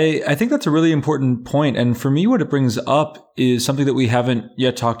 Yeah, I think that's a really important point. And for me, what it brings up is something that we haven't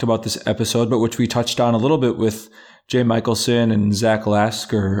yet talked about this episode, but which we touched on a little bit with Jay Michelson and Zach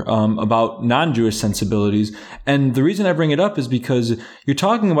Lasker about non-Jewish sensibilities. And the reason I bring it up is because you're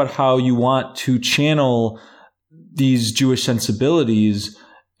talking about how you want to channel these Jewish sensibilities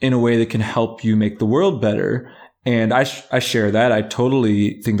in a way that can help you make the world better. And I share that. I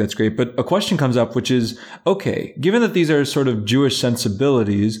totally think that's great. But a question comes up, which is, okay, given that these are sort of Jewish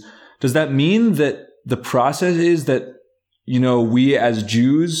sensibilities, does that mean that the process is that, we as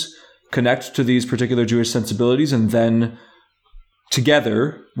Jews connect to these particular Jewish sensibilities and then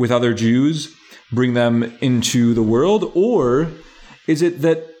together with other Jews bring them into the world? Or is it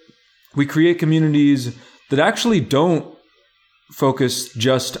that we create communities that actually don't focus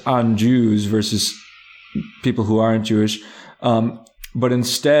just on Jews versus people who aren't Jewish, but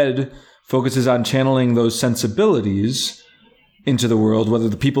instead focuses on channeling those sensibilities into the world, whether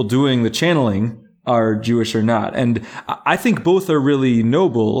the people doing the channeling are Jewish or not? And I think both are really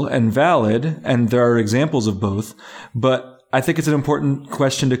noble and valid, and there are examples of both, but I think it's an important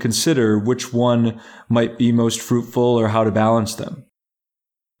question to consider which one might be most fruitful or how to balance them.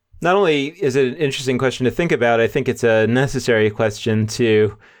 Not only is it an interesting question to think about, I think it's a necessary question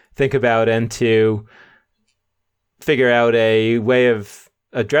to think about and to figure out a way of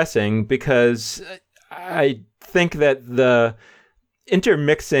addressing, because I think that the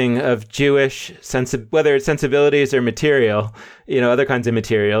intermixing of Jewish whether it's sensibilities or material, other kinds of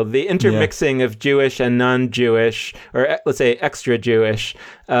material, the intermixing of Jewish and non-Jewish, or let's say extra Jewish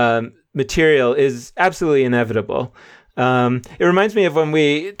material is absolutely inevitable. It reminds me of when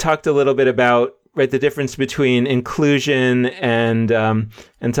we talked a little bit about the difference between inclusion and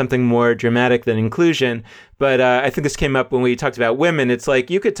something more dramatic than inclusion. But I think this came up when we talked about women. It's like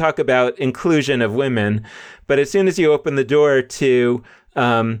you could talk about inclusion of women, but as soon as you open the door to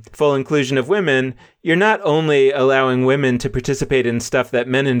full inclusion of women, you're not only allowing women to participate in stuff that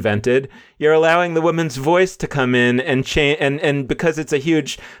men invented, you're allowing the woman's voice to come in and change. And because it's a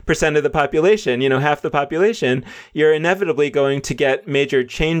huge percent of the population, half the population, you're inevitably going to get major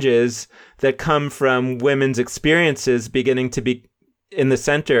changes that come from women's experiences beginning to be in the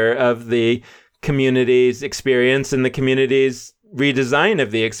center of the community's experience and the community's redesign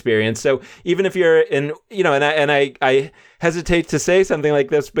of the experience. So even if you're in, and I hesitate to say something like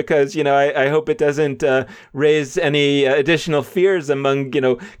this because, I hope it doesn't raise any additional fears among,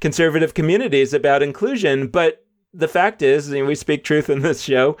 conservative communities about inclusion. But the fact is, we speak truth in this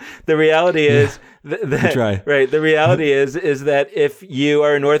show. The reality is the reality is that if you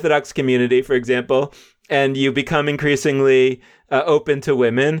are an Orthodox community, for example, and you become increasingly open to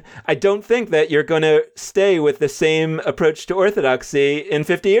women, I don't think that you're going to stay with the same approach to orthodoxy in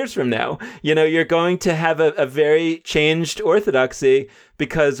 50 years from now. You're going to have a very changed orthodoxy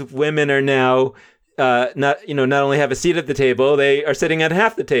because women are now not only have a seat at the table, they are sitting at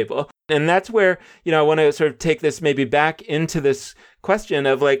half the table. And that's where, I want to sort of take this maybe back into this question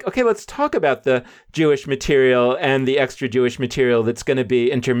of okay, let's talk about the Jewish material and the extra Jewish material that's going to be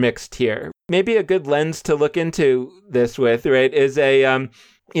intermixed here. maybe a good lens to look into this with, right, is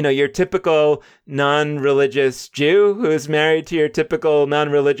your typical non-religious Jew who is married to your typical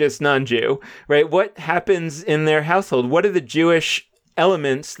non-religious non-Jew, right? What happens in their household? What are the Jewish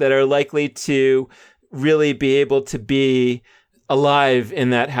elements that are likely to really be able to be alive in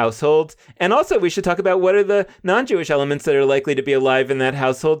that household? And also we should talk about what are the non-Jewish elements that are likely to be alive in that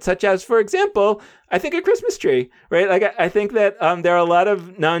household, such as, for example, I think a Christmas tree, right? Like I think that there are a lot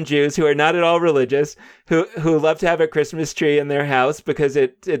of non-Jews who are not at all religious who love to have a Christmas tree in their house because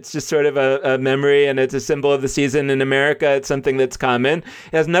it's just sort of a memory and it's a symbol of the season. In America, it's something that's common.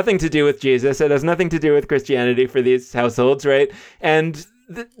 It has nothing to do with Jesus. It has nothing to do with Christianity for these households, right? And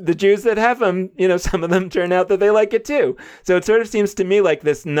the Jews that have them, some of them turn out that they like it too. So it sort of seems to me like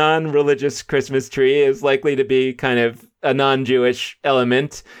this non-religious Christmas tree is likely to be kind of a non-Jewish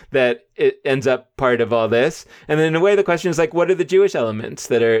element that it ends up part of all this. And then in a way, the question is like, what are the Jewish elements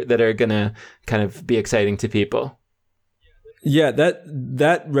that are going to kind of be exciting to people? Yeah, that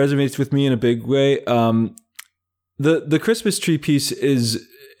resonates with me in a big way. The Christmas tree piece is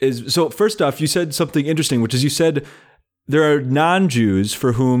so first off, you said something interesting, which is you said there are non-Jews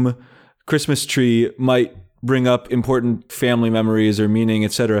for whom Christmas tree might bring up important family memories or meaning,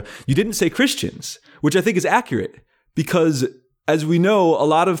 etc. You didn't say Christians, which I think is accurate because, as we know, a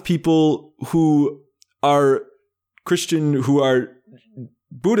lot of people who are Christian, who are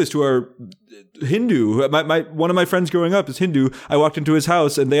Buddhist, who are Hindu. One of my friends growing up is Hindu. I walked into his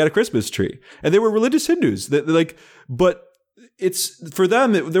house and they had a Christmas tree, and they were religious Hindus. But it's for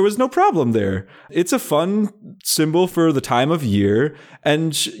them, there was no problem there. It's a fun symbol for the time of year.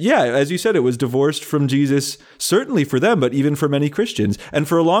 And yeah, as you said, it was divorced from Jesus, certainly for them, but even for many Christians. And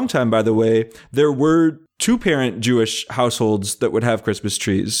for a long time, by the way, there were two-parent Jewish households that would have Christmas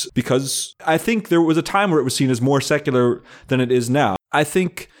trees because I think there was a time where it was seen as more secular than it is now. I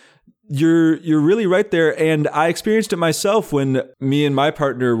think you're really right there. And I experienced it myself when me and my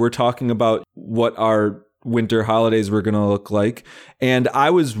partner were talking about what our winter holidays were going to look like. And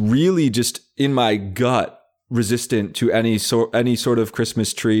I was really just in my gut resistant to any sort of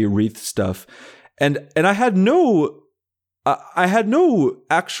Christmas tree wreath stuff. And I had no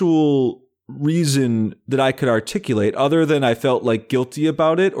actual reason that I could articulate other than I felt like guilty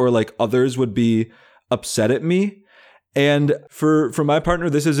about it or like others would be upset at me. And for my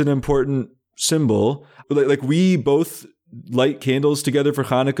partner, this is an important symbol. Like we both light candles together for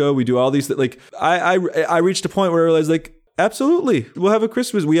Hanukkah. We do all these. Like I reached a point where I was like, absolutely, we'll have a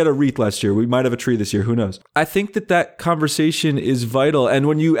Christmas. We had a wreath last year. We might have a tree this year. Who knows? I think that conversation is vital. And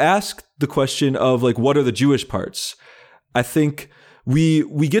when you ask the question of like, what are the Jewish parts? I think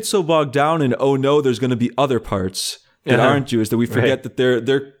we get so bogged down in, oh no, there's going to be other parts that aren't Jewish that we forget that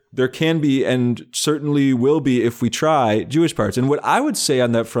there can be and certainly will be if we try Jewish parts. And what I would say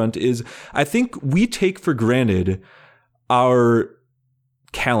on that front is I think we take for granted our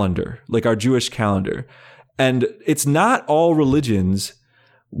calendar, like our Jewish calendar. And it's not all religions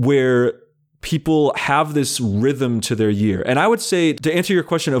where people have this rhythm to their year. And I would say, to answer your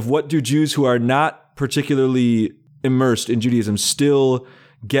question of what do Jews who are not particularly immersed in Judaism still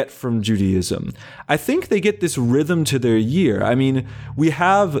get from Judaism, I think they get this rhythm to their year. I mean, we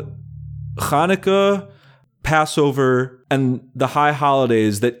have Hanukkah, Passover, and the high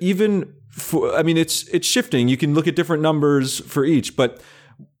holidays that even it's shifting. You can look at different numbers for each, but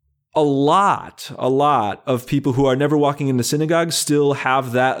a lot of people who are never walking into synagogue still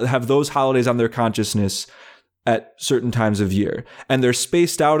have those holidays on their consciousness at certain times of year. And they're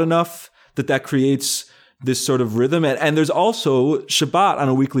spaced out enough that creates this sort of rhythm. And there's also Shabbat on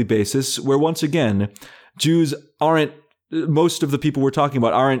a weekly basis where, once again, most of the people we're talking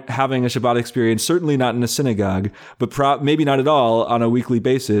about aren't having a Shabbat experience, certainly not in a synagogue, but maybe not at all on a weekly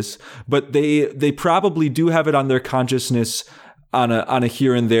basis. But they probably do have it on their consciousness on a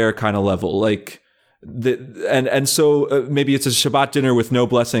here and there kind of level. Like so maybe it's a Shabbat dinner with no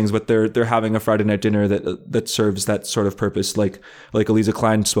blessings, but they're having a Friday night dinner that serves that sort of purpose, like Eliza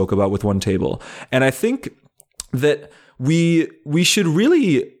Klein spoke about with One Table. And I think that we should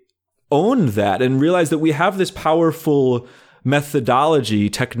really own that and realize that we have this powerful methodology,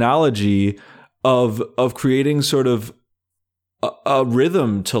 technology of creating sort of a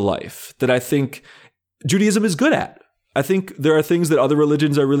rhythm to life that I think Judaism is good at. I think there are things that other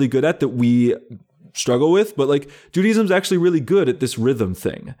religions are really good at that we struggle with, but like Judaism's actually really good at this rhythm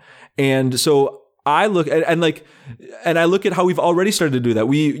thing. And so I look at and I look at how we've already started to do that.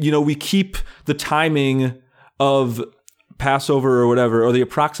 We keep the timing of Passover or whatever, or the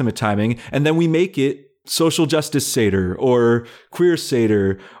approximate timing, and then we make it social justice Seder or queer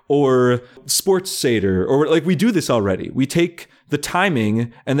Seder or sports Seder, or like we do this already. We take the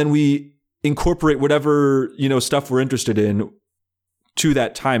timing and then we incorporate whatever, stuff we're interested in to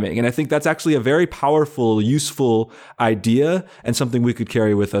that timing. And I think that's actually a very powerful, useful idea and something we could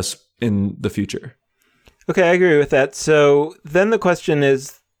carry with us in the future. Okay, I agree with that. So then the question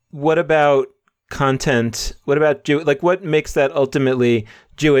is, what about content? What about what makes that ultimately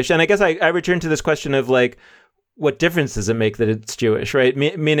Jewish? And I guess I return to this question of what difference does it make that it's Jewish, right?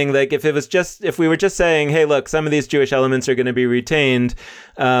 Meaning, if we were just saying, hey, look, some of these Jewish elements are going to be retained.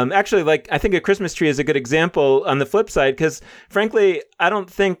 Actually, I think a Christmas tree is a good example on the flip side, because frankly, I don't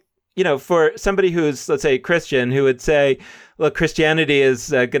think, for somebody who's, let's say, Christian, who would say, look, Christianity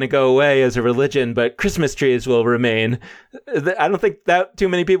is going to go away as a religion, but Christmas trees will remain. I don't think that too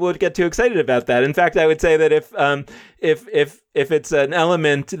many people would get too excited about that. In fact, I would say that if it's an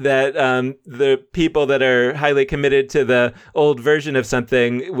element that the people that are highly committed to the old version of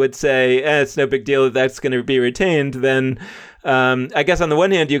something would say, it's no big deal that that's going to be retained, then I guess on the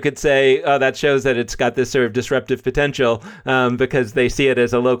one hand, you could say, oh, that shows that it's got this sort of disruptive potential because they see it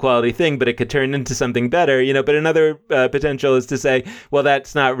as a low quality thing, but it could turn into something better, But another potential is to say, well,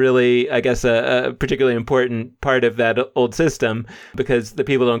 that's not really, I guess, a particularly important part of that old system because the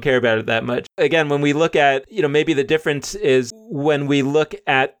people don't care about it that much. Again, when we look at, maybe the difference is when we look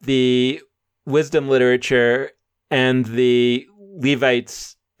at the wisdom literature and the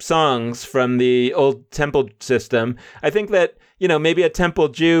Levites' songs from the old temple system, I think that, maybe a temple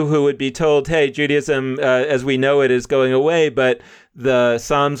Jew who would be told, hey, Judaism as we know it is going away, but the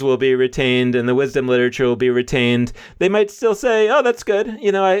Psalms will be retained and the wisdom literature will be retained, they might still say, oh, that's good.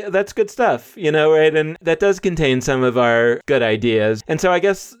 That's good stuff, right? And that does contain some of our good ideas. And so I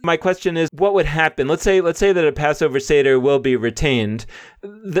guess my question is, what would happen? Let's say that a Passover Seder will be retained.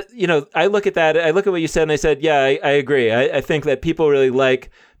 I look at that, I look at what you said and I said, yeah, I agree. I think that people really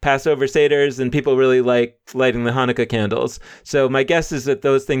like Passover Seders and people really like lighting the Hanukkah candles. So my guess is that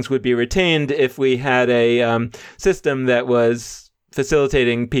those things would be retained if we had a system that was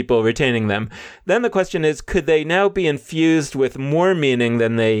facilitating people retaining them. Then the question is, could they now be infused with more meaning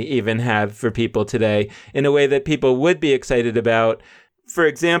than they even have for people today in a way that people would be excited about? For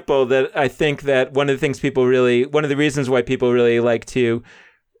example, that I think that one of the reasons why people really like to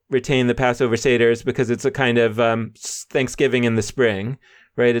retain the Passover Seder is because it's a kind of Thanksgiving in the spring,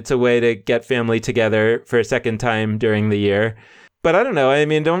 right? It's a way to get family together for a second time during the year. But I don't know. I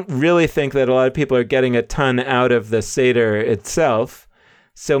mean, don't really think that a lot of people are getting a ton out of the Seder itself.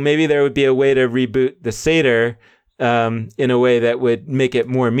 So maybe there would be a way to reboot the Seder in a way that would make it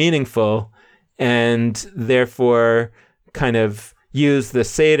more meaningful and therefore kind of use the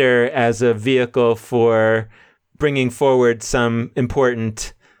Seder as a vehicle for bringing forward some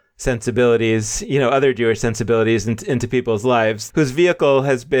important sensibilities, other Jewish sensibilities into people's lives whose vehicle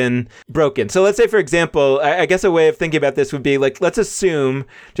has been broken. So let's say, for example, I guess a way of thinking about this would be let's assume,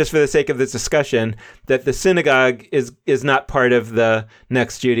 just for the sake of this discussion, that the synagogue is not part of the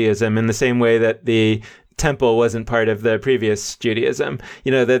next Judaism in the same way that the temple wasn't part of the previous Judaism.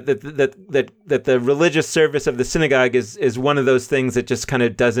 That the religious service of the synagogue is one of those things that just kind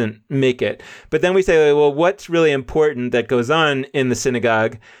of doesn't make it. But then we say, well, what's really important that goes on in the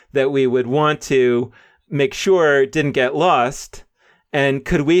synagogue that we would want to make sure didn't get lost? And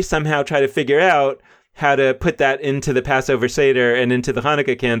could we somehow try to figure out how to put that into the Passover Seder and into the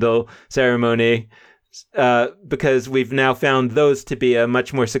Hanukkah candle ceremony? Because we've now found those to be a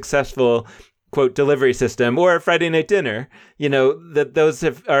much more successful quote delivery system, or Friday night dinner, that those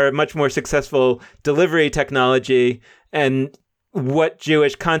are a much more successful delivery technology. And what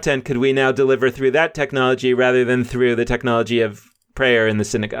Jewish content could we now deliver through that technology rather than through the technology of prayer in the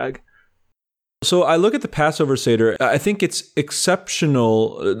synagogue? So I look at the Passover Seder. I think it's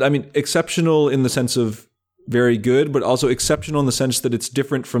exceptional. I mean, exceptional in the sense of very good, but also exceptional in the sense that it's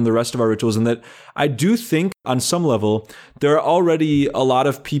different from the rest of our rituals. And that I do think on some level, there are already a lot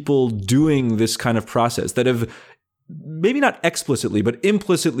of people doing this kind of process that have maybe not explicitly, but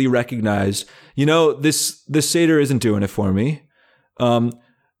implicitly recognized, this Seder isn't doing it for me.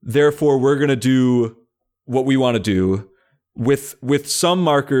 Therefore, we're going to do what we want to do with some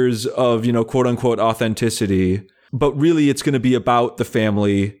markers of, quote unquote authenticity. But really, it's going to be about the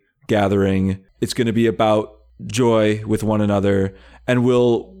family gathering. It's going to be about joy with one another, and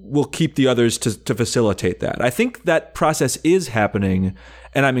we'll keep the others to facilitate that. I think that process is happening,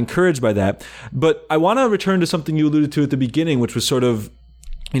 and I'm encouraged by that. But I want to return to something you alluded to at the beginning, which was sort of,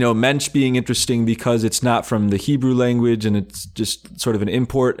 mensch being interesting because it's not from the Hebrew language and it's just sort of an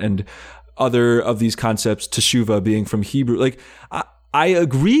import, and other of these concepts, teshuvah, being from Hebrew. I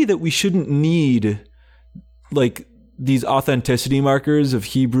agree that we shouldn't need these authenticity markers of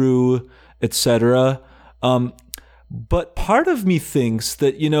Hebrew, etc. But part of me thinks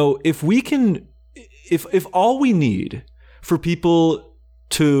that, if we can, if all we need for people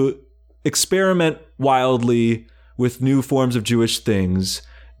to experiment wildly with new forms of Jewish things,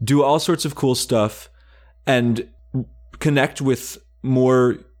 do all sorts of cool stuff, and connect with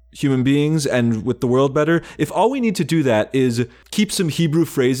more human beings and with the world better, if all we need to do that is keep some Hebrew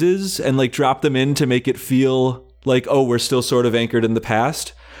phrases and like drop them in to make it feel like, oh, we're still sort of anchored in the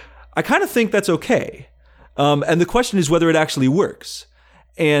past, I kind of think that's okay. And the question is whether it actually works.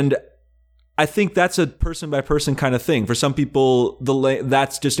 And I think that's a person by person kind of thing. For some people,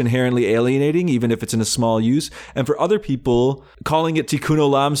 that's just inherently alienating, even if it's in a small use. And for other people, calling it Tikkun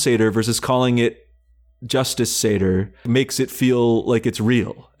Olam Seder versus calling it Justice Seder makes it feel like it's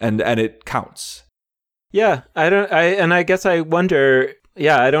real and it counts. Yeah, I guess I wonder.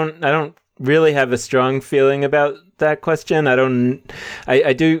 Yeah, I don't really have a strong feeling about that question. I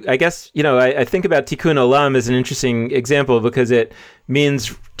guess, I think about Tikkun Olam as an interesting example because it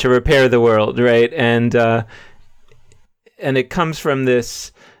means to repair the world, right? And it comes from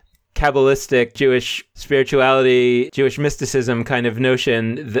this Kabbalistic Jewish spirituality, Jewish mysticism kind of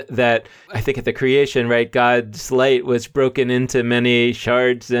notion that I think at the creation, right, God's light was broken into many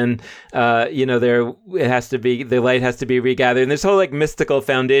shards, and the light has to be regathered. And this whole like mystical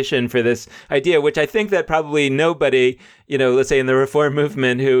foundation for this idea, which I think that probably nobody, let's say in the Reform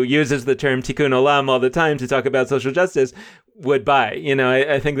movement, who uses the term Tikkun Olam all the time to talk about social justice, would buy.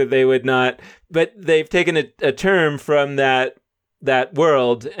 I think that they would not, but they've taken a term from that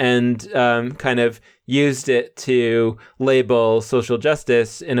world and kind of used it to label social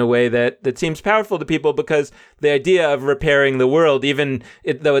justice in a way that seems powerful to people, because the idea of repairing the world,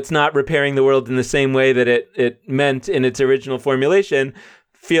 though it's not repairing the world in the same way that it meant in its original formulation,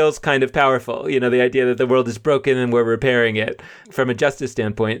 feels kind of powerful. The idea that the world is broken and we're repairing it from a justice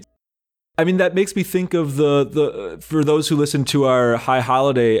standpoint. I mean, that makes me think of for those who listen to our High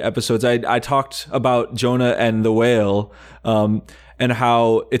Holiday episodes, I talked about Jonah and the whale, and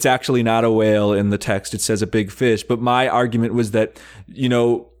how it's actually not a whale in the text. It says a big fish. But my argument was that,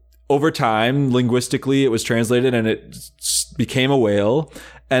 over time, linguistically, it was translated and it became a whale.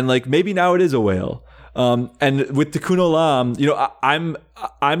 And like, maybe now it is a whale. And with Tikkun Olam,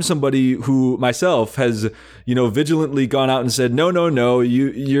 I'm somebody who myself has, vigilantly gone out and said, no,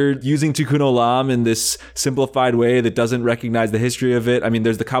 you're using Tikkun Olam in this simplified way that doesn't recognize the history of it. I mean,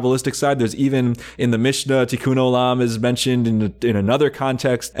 there's the Kabbalistic side. There's even in the Mishnah, Tikkun Olam is mentioned in another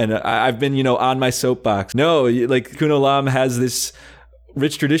context. And I've been, on my soapbox. No, like Tikkun Olam has this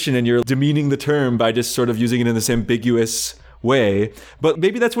rich tradition, and you're demeaning the term by just sort of using it in this ambiguous way. But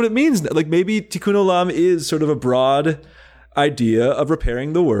maybe that's what it means. Like maybe Tikkun Olam is sort of a broad idea of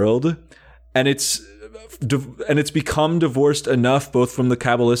repairing the world, and it's become divorced enough both from the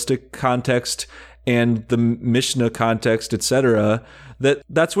Kabbalistic context and the Mishnah context, etc.,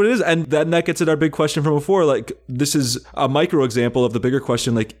 that's what it is. And then that gets at our big question from before. Like, this is a micro example of the bigger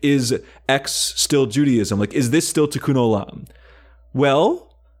question. Like, is X still Judaism? Like, is this still Tikkun Olam?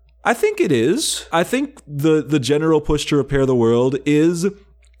 Well, I think it is. I think the general push to repair the world is,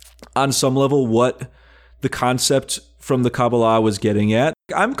 on some level, what the concept from the Kabbalah was getting at.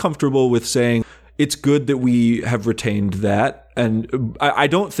 I'm comfortable with saying it's good that we have retained that, and I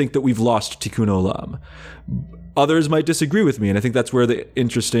don't think that we've lost Tikkun Olam. Others might disagree with me, and I think that's where the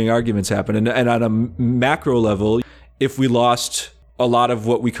interesting arguments happen. And on a macro level, if we lost a lot of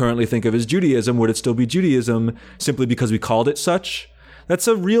what we currently think of as Judaism, would it still be Judaism simply because we called it such? That's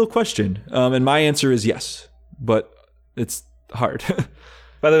a real question. And my answer is yes, but it's hard.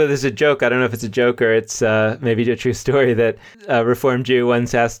 By the way, there's a joke. I don't know if it's a joke or it's maybe a true story that a Reform Jew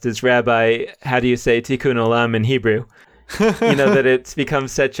once asked his rabbi, how do you say Tikkun Olam in Hebrew? That it's become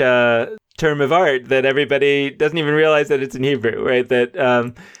such a term of art that everybody doesn't even realize that it's in Hebrew, right? That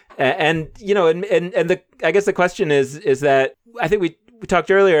I guess the question is that I think we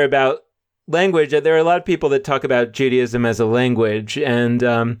talked earlier about language. There are a lot of people that talk about Judaism as a language, and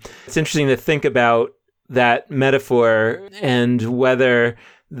it's interesting to think about that metaphor and whether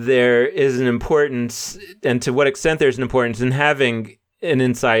there is an importance, and to what extent there's an importance in having an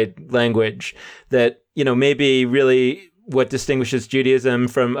inside language that, maybe really what distinguishes Judaism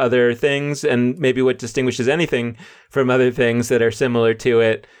from other things, and maybe what distinguishes anything from other things that are similar to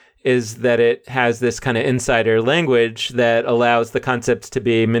it, is that it has this kind of insider language that allows the concepts to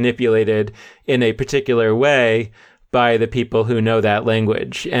be manipulated in a particular way by the people who know that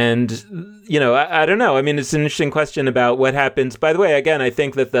language. And, I don't know. I mean, it's an interesting question about what happens. By the way, again, I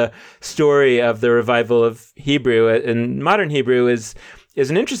think that the story of the revival of Hebrew and modern Hebrew is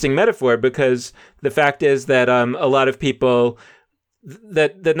an interesting metaphor, because the fact is that a lot of people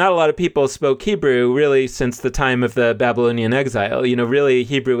that not a lot of people spoke Hebrew really since the time of the Babylonian exile. Really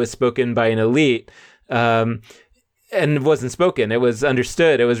Hebrew was spoken by an elite, and it wasn't spoken. It was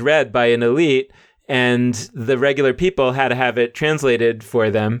understood. It was read by an elite, and the regular people had to have it translated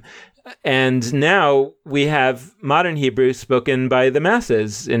for them. And now we have modern Hebrew spoken by the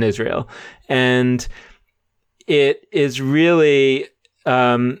masses in Israel. And it is really,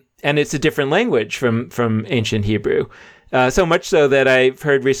 and it's a different language from ancient Hebrew. So much so that I've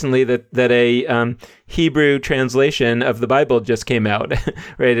heard recently that a Hebrew translation of the Bible just came out,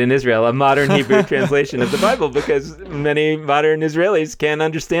 right, in Israel, a modern Hebrew translation of the Bible, because many modern Israelis can't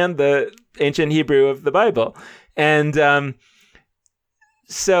understand the ancient Hebrew of the Bible. And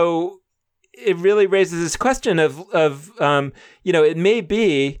so it really raises this question of it may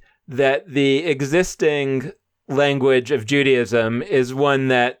be that the existing language of Judaism is one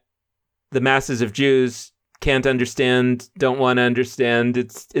that the masses of Jews can't understand, don't want to understand.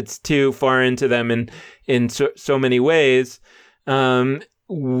 It's too foreign to them in so many ways.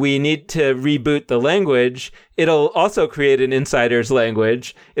 We need to reboot the language. It'll also create an insider's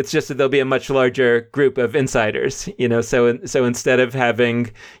language. It's just that there'll be a much larger group of insiders, So instead of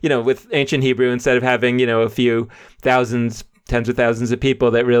having, with ancient Hebrew, instead of having, a few thousands, tens of thousands of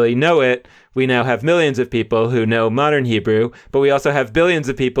people that really know it, we now have millions of people who know modern Hebrew, but we also have billions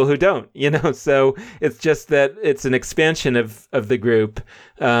of people who don't, So it's just that it's an expansion of the group,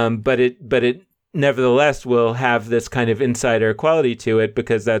 but it nevertheless will have this kind of insider quality to it,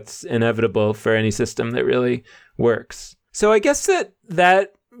 because that's inevitable for any system that really works. So I guess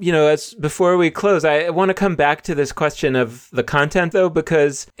that as before we close, I want to come back to this question of the content, though,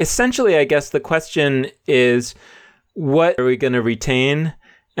 because essentially, I guess the question is, what are we going to retain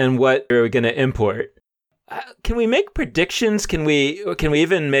and what are we going to import? Can we make predictions? Can we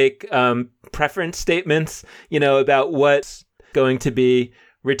even make preference statements, about what's going to be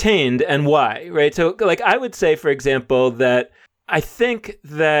retained and why, right? So, I would say, for example, that I think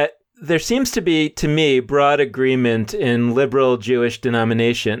that there seems to be, to me, broad agreement in liberal Jewish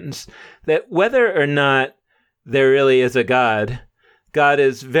denominations that whether or not there really is a God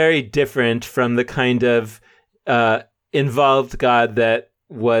is very different from the kind of involved God that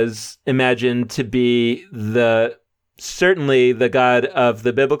was imagined to be certainly the God of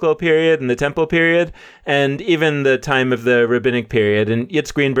the biblical period and the temple period, and even the time of the rabbinic period. And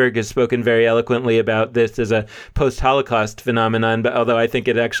Yitz Greenberg has spoken very eloquently about this as a post-Holocaust phenomenon, but although I think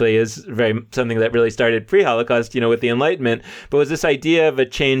it actually is very something that really started pre-Holocaust, with the Enlightenment, but was this idea of a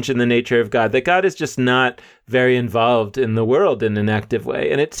change in the nature of God, that God is just not very involved in the world in an active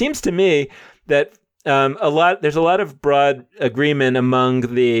way. And it seems to me that there's a lot of broad agreement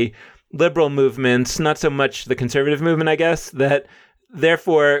among the liberal movements, not so much the conservative movement, I guess, that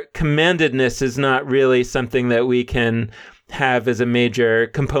therefore commandedness is not really something that we can have as a major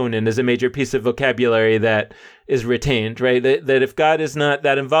component, as a major piece of vocabulary that is retained, right? That if God is not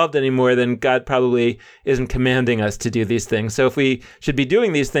that involved anymore, then God probably isn't commanding us to do these things. So if we should be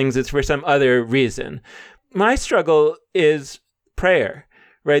doing these things, it's for some other reason. My struggle is prayer,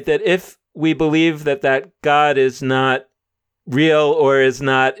 right? That if we believe that God is not real or is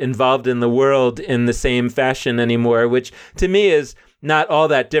not involved in the world in the same fashion anymore, which to me is not all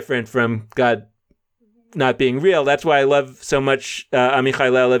that different from God not being real. That's why I love so much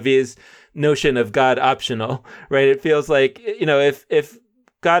Amichai Levi's notion of God optional, right? It feels like, if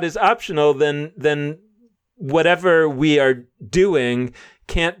God is optional, then whatever we are doing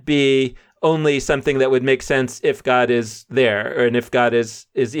can't be only something that would make sense if God is there, and if God is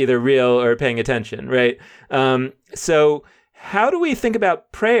either real or paying attention, right? So how do we think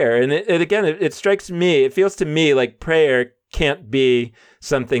about prayer? And it strikes me, it feels to me like prayer can't be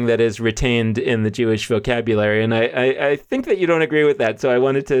something that is retained in the Jewish vocabulary. And I think that you don't agree with that. So I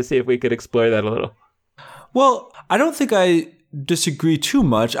wanted to see if we could explore that a little. Well, I don't think I disagree too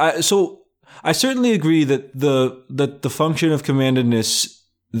much. So I certainly agree that the function of commandedness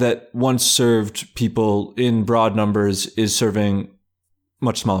that once served people in broad numbers is serving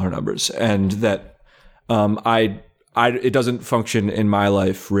much smaller numbers, and that it doesn't function in my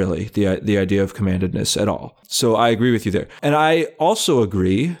life, really, the idea of commandedness at all. So I agree with you there. And I also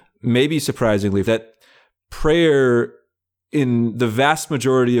agree, maybe surprisingly, that prayer, in the vast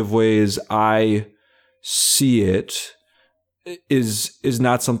majority of ways I see it, is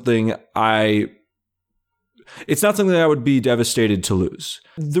not something it's not something that I would be devastated to lose.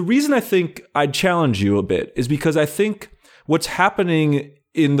 The reason I think I'd challenge you a bit is because I think what's happening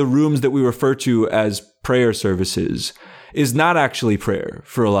in the rooms that we refer to as prayer services is not actually prayer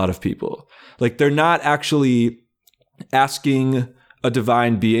for a lot of people. Like, they're not actually asking a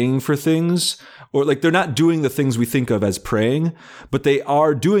divine being for things, or like they're not doing the things we think of as praying, but they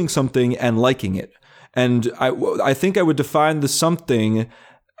are doing something and liking it. And I think I would define the something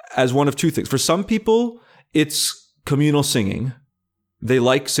as one of two things. For some people, it's communal singing. They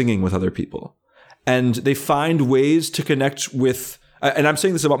like singing with other people, and they find ways to connect with. And I'm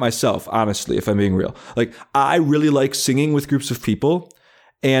saying this about myself, honestly, if I'm being real. Like, I really like singing with groups of people,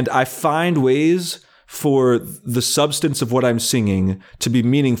 and I find ways for the substance of what I'm singing to be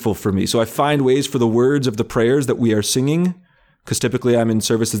meaningful for me. So I find ways for the words of the prayers that we are singing, because typically I'm in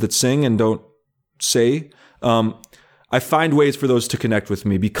services that sing and don't say. I find ways for those to connect with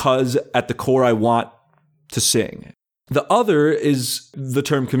me because at the core I want to sing. The other is the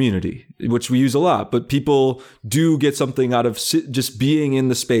term community, which we use a lot, but people do get something out of just being in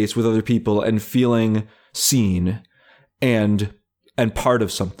the space with other people and feeling seen and part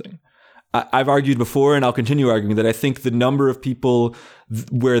of something. I've argued before, and I'll continue arguing, that I think the number of people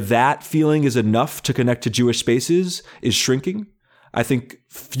where that feeling is enough to connect to Jewish spaces is shrinking. I think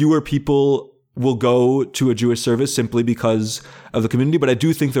fewer people will go to a Jewish service simply because of the community, but I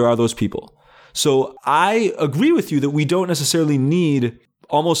do think there are those people. So I agree with you that we don't necessarily need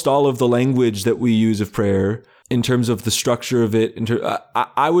almost all of the language that we use of prayer in terms of the structure of it.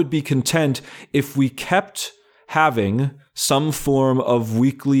 I would be content if we kept having some form of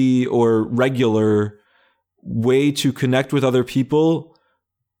weekly or regular way to connect with other people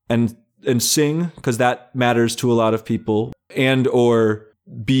and sing, because that matters to a lot of people, and or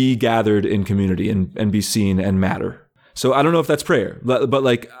be gathered in community and be seen and matter. So I don't know if that's prayer, but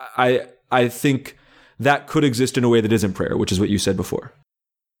like I think that could exist in a way that isn't prayer, which is what you said before.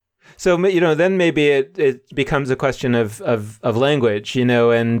 So, then maybe it becomes a question of language,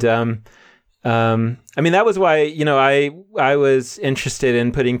 and I mean, that was why, I was interested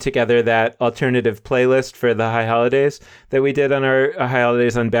in putting together that alternative playlist for the High Holidays that we did on our High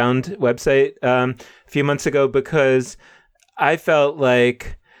Holidays Unbound website a few months ago, because I felt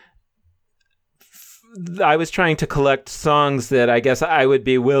like I was trying to collect songs that I guess I would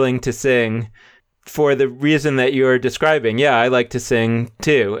be willing to sing for the reason that you're describing. Yeah, I like to sing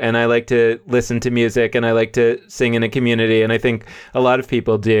too, and I like to listen to music, and I like to sing in a community, and I think a lot of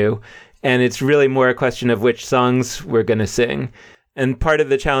people do. And it's really more a question of which songs we're going to sing. And part of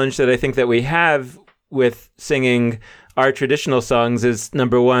the challenge that I think that we have with singing our traditional songs is,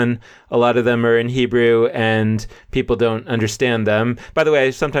 number one, a lot of them are in Hebrew and people don't understand them. By the way, I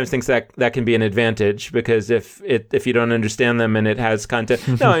sometimes think that can be an advantage, because if you don't understand them and it has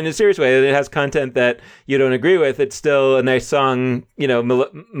content, no, in a serious way, it has content that you don't agree with, it's still a nice song,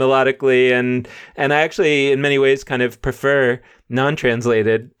 melodically. And I actually, in many ways, kind of prefer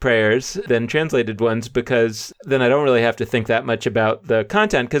non-translated prayers than translated ones, because then I don't really have to think that much about the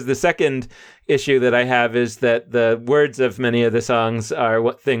content. Because the second issue that I have is that the words of many of the songs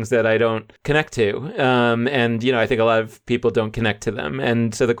are things that I don't connect to. And, I think a lot of people don't connect to them.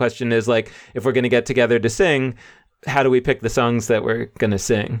 And so the question is, like, if we're going to get together to sing, how do we pick the songs that we're going to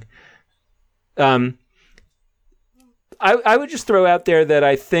sing? I would just throw out there that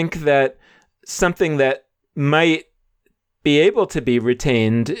I think that something that might be able to be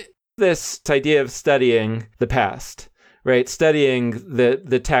retained, this idea of studying the past, right? Studying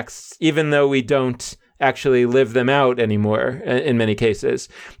the texts, even though we don't actually live them out anymore in many cases,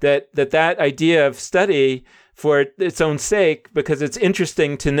 that idea of study for its own sake, because it's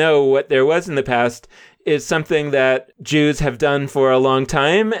interesting to know what there was in the past, is something that Jews have done for a long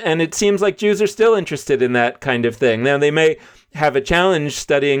time. And it seems like Jews are still interested in that kind of thing. Now, they may have a challenge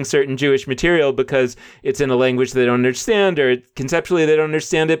studying certain Jewish material because it's in a language they don't understand, or conceptually they don't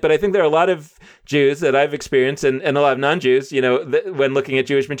understand it. But I think there are a lot of Jews that I've experienced, and a lot of non-Jews, when looking at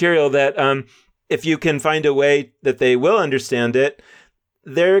Jewish material, that if you can find a way that they will understand it,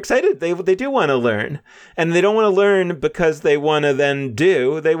 they're excited. They do want to learn. And they don't want to learn because they want to then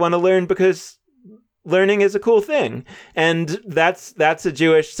do. They want to learn because learning is a cool thing. And that's a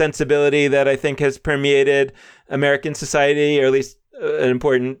Jewish sensibility that I think has permeated American society, or at least an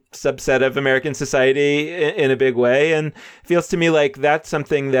important subset of American society in a big way. And it feels to me like that's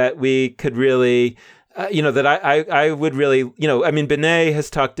something that we could really, that I would really, B'nai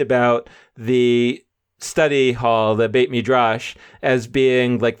has talked about the study hall, the Beit Midrash, as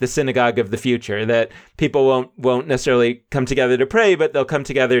being like the synagogue of the future, that people won't necessarily come together to pray, but they'll come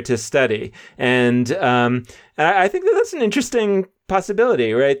together to study. And I think that that's an interesting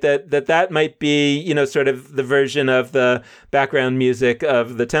possibility, right? That might be, sort of the version of the background music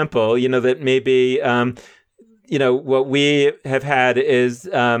of the temple, that maybe, what we have had is,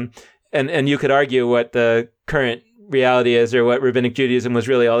 and you could argue what the current reality is, or what Rabbinic Judaism was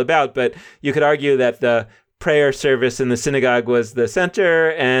really all about, but you could argue that the prayer service in the synagogue was the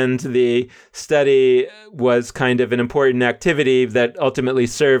center, and the study was kind of an important activity that ultimately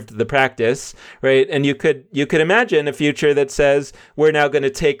served the practice, right? And you could imagine a future that says we're now going to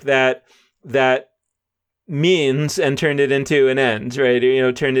take that means and turn it into an end, right?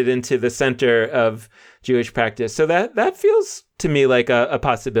 Turn it into the center of Jewish practice. So that feels to me like a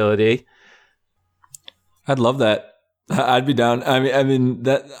possibility. I'd love that. I'd be down. I mean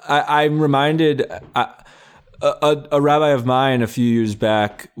that I'm reminded. A rabbi of mine a few years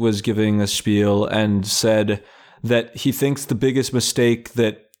back was giving a spiel and said that he thinks the biggest mistake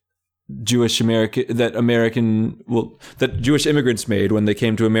that Jewish immigrants made when they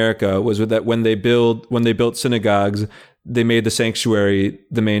came to America was that when they built synagogues, they made the sanctuary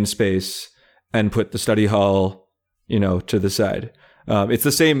the main space and put the study hall, to the side. It's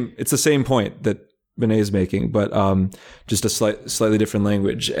the same point that Benet is making, but just a slightly different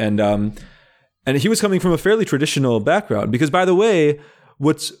language. And he was coming from a fairly traditional background, because, by the way,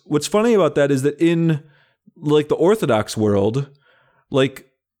 what's funny about that is that in like the Orthodox world, like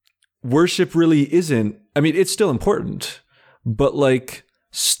worship really isn't. I mean, it's still important, but like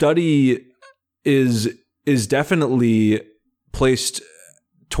study is definitely placed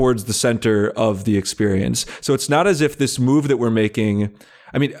towards the center of the experience. So it's not as if this move that we're making.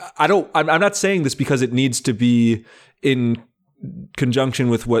 I mean, I'm not saying this because it needs to be in conjunction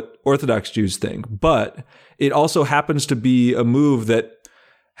with what Orthodox Jews think, but it also happens to be a move that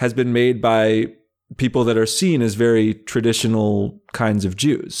has been made by people that are seen as very traditional kinds of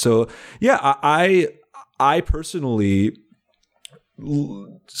Jews. So yeah, I personally,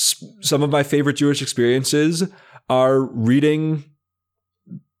 some of my favorite Jewish experiences are reading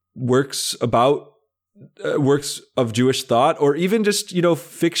works of Jewish thought, or even just,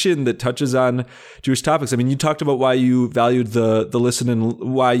 fiction that touches on Jewish topics. I mean, you talked about why you valued the listen and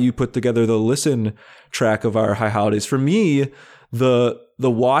why you put together the listen track of our High Holidays. For me, the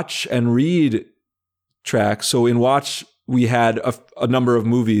watch and read track. So in watch, we had a number of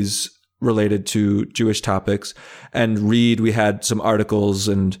movies related to Jewish topics, and read, we had some articles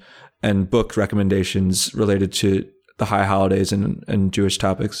and book recommendations related to the High Holidays and Jewish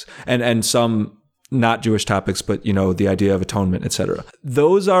topics, and some not Jewish topics, but, the idea of atonement, etc.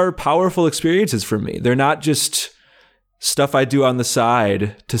 Those are powerful experiences for me. They're not just stuff I do on the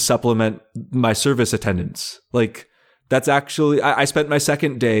side to supplement my service attendance. Like, that's actually, I spent my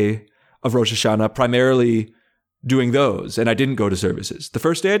second day of Rosh Hashanah primarily doing those, and I didn't go to services. The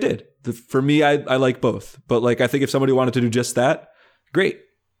first day I did. For me, I like both. But like, I think if somebody wanted to do just that, great.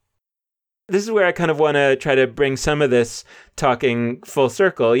 This is where I kind of want to try to bring some of this talking full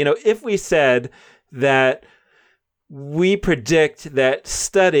circle. If we said that we predict that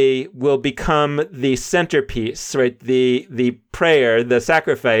study will become the centerpiece, right? The prayer, the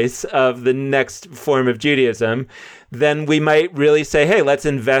sacrifice of the next form of Judaism, then we might really say, hey, let's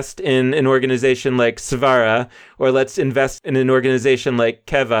invest in an organization like Svara, or let's invest in an organization like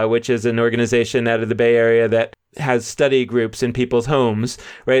Keva, which is an organization out of the Bay Area that has study groups in people's homes,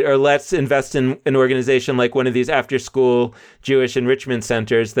 right? Or let's invest in an organization like one of these after-school Jewish enrichment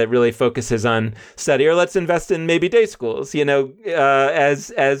centers that really focuses on study. Or let's invest in maybe day schools,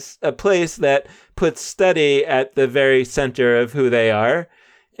 as a place that puts study at the very center of who they are.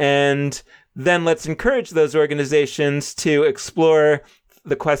 And then let's encourage those organizations to explore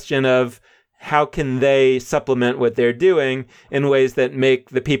the question of how can they supplement what they're doing in ways that make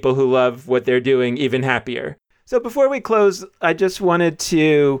the people who love what they're doing even happier. So before we close, I just wanted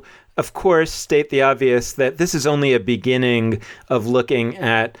to, of course, state the obvious that this is only a beginning of looking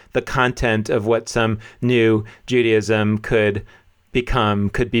at the content of what some new Judaism could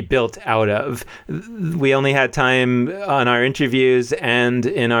be built out of. We only had time on our interviews and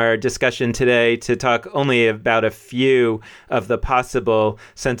in our discussion today to talk only about a few of the possible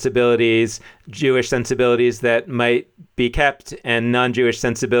sensibilities, Jewish sensibilities that might be kept, and non-Jewish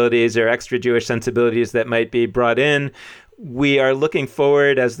sensibilities or extra Jewish sensibilities that might be brought in. We are looking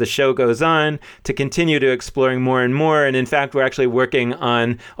forward, as the show goes on, to continue to exploring more and more. And in fact, we're actually working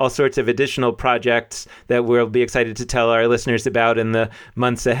on all sorts of additional projects that we'll be excited to tell our listeners about in the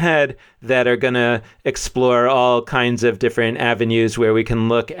months ahead, that are going to explore all kinds of different avenues where we can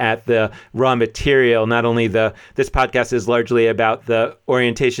look at the raw material. Not only this podcast is largely about the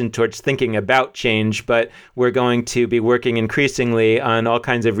orientation towards thinking about change, but we're going to be working increasingly on all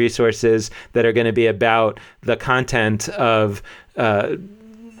kinds of resources that are going to be about the content of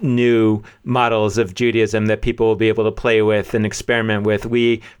new models of Judaism that people will be able to play with and experiment with.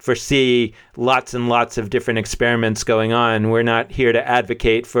 We foresee lots and lots of different experiments going on. We're not here to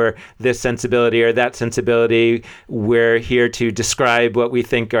advocate for this sensibility or that sensibility. We're here to describe what we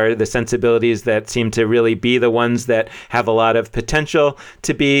think are the sensibilities that seem to really be the ones that have a lot of potential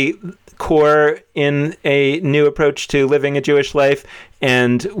to be core in a new approach to living a Jewish life.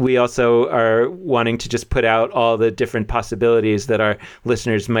 And we also are wanting to just put out all the different possibilities that our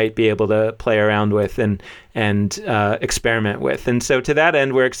listeners might be able to play around with and experiment with. And so to that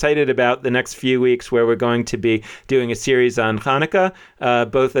end, we're excited about the next few weeks where we're going to be doing a series on Hanukkah,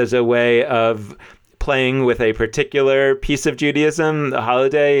 both as a way of playing with a particular piece of Judaism, the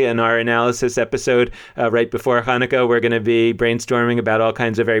holiday. In our analysis episode right before Hanukkah, we're going to be brainstorming about all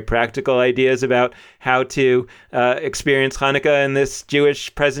kinds of very practical ideas about how to experience Hanukkah in this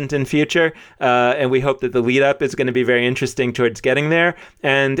Jewish present and future. And we hope that the lead up is going to be very interesting towards getting there.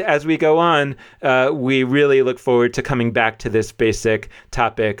 And as we go on, we really look forward to coming back to this basic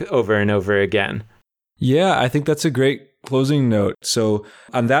topic over and over again. Yeah, I think that's a great closing note. So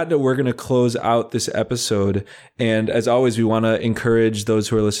on that note, we're going to close out this episode. And as always, we want to encourage those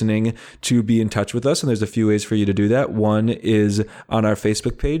who are listening to be in touch with us. And there's a few ways for you to do that. One is on our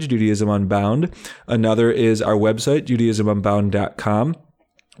Facebook page, Judaism Unbound. Another is our website, JudaismUnbound.com,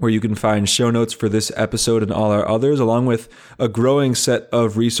 where you can find show notes for this episode and all our others, along with a growing set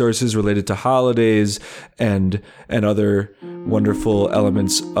of resources related to holidays and other wonderful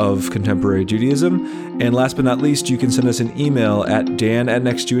elements of contemporary Judaism. And last but not least, you can send us an email at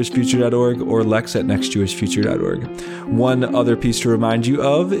dan@nextjewishfuture.org or lex@nextjewishfuture.org. One other piece to remind you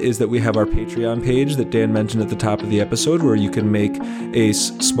of is that we have our Patreon page that Dan mentioned at the top of the episode, where you can make a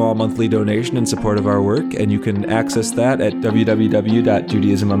small monthly donation in support of our work, and you can access that at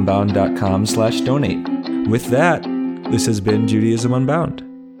www.judaismunbound.com/donate. With that, this has been Judaism Unbound.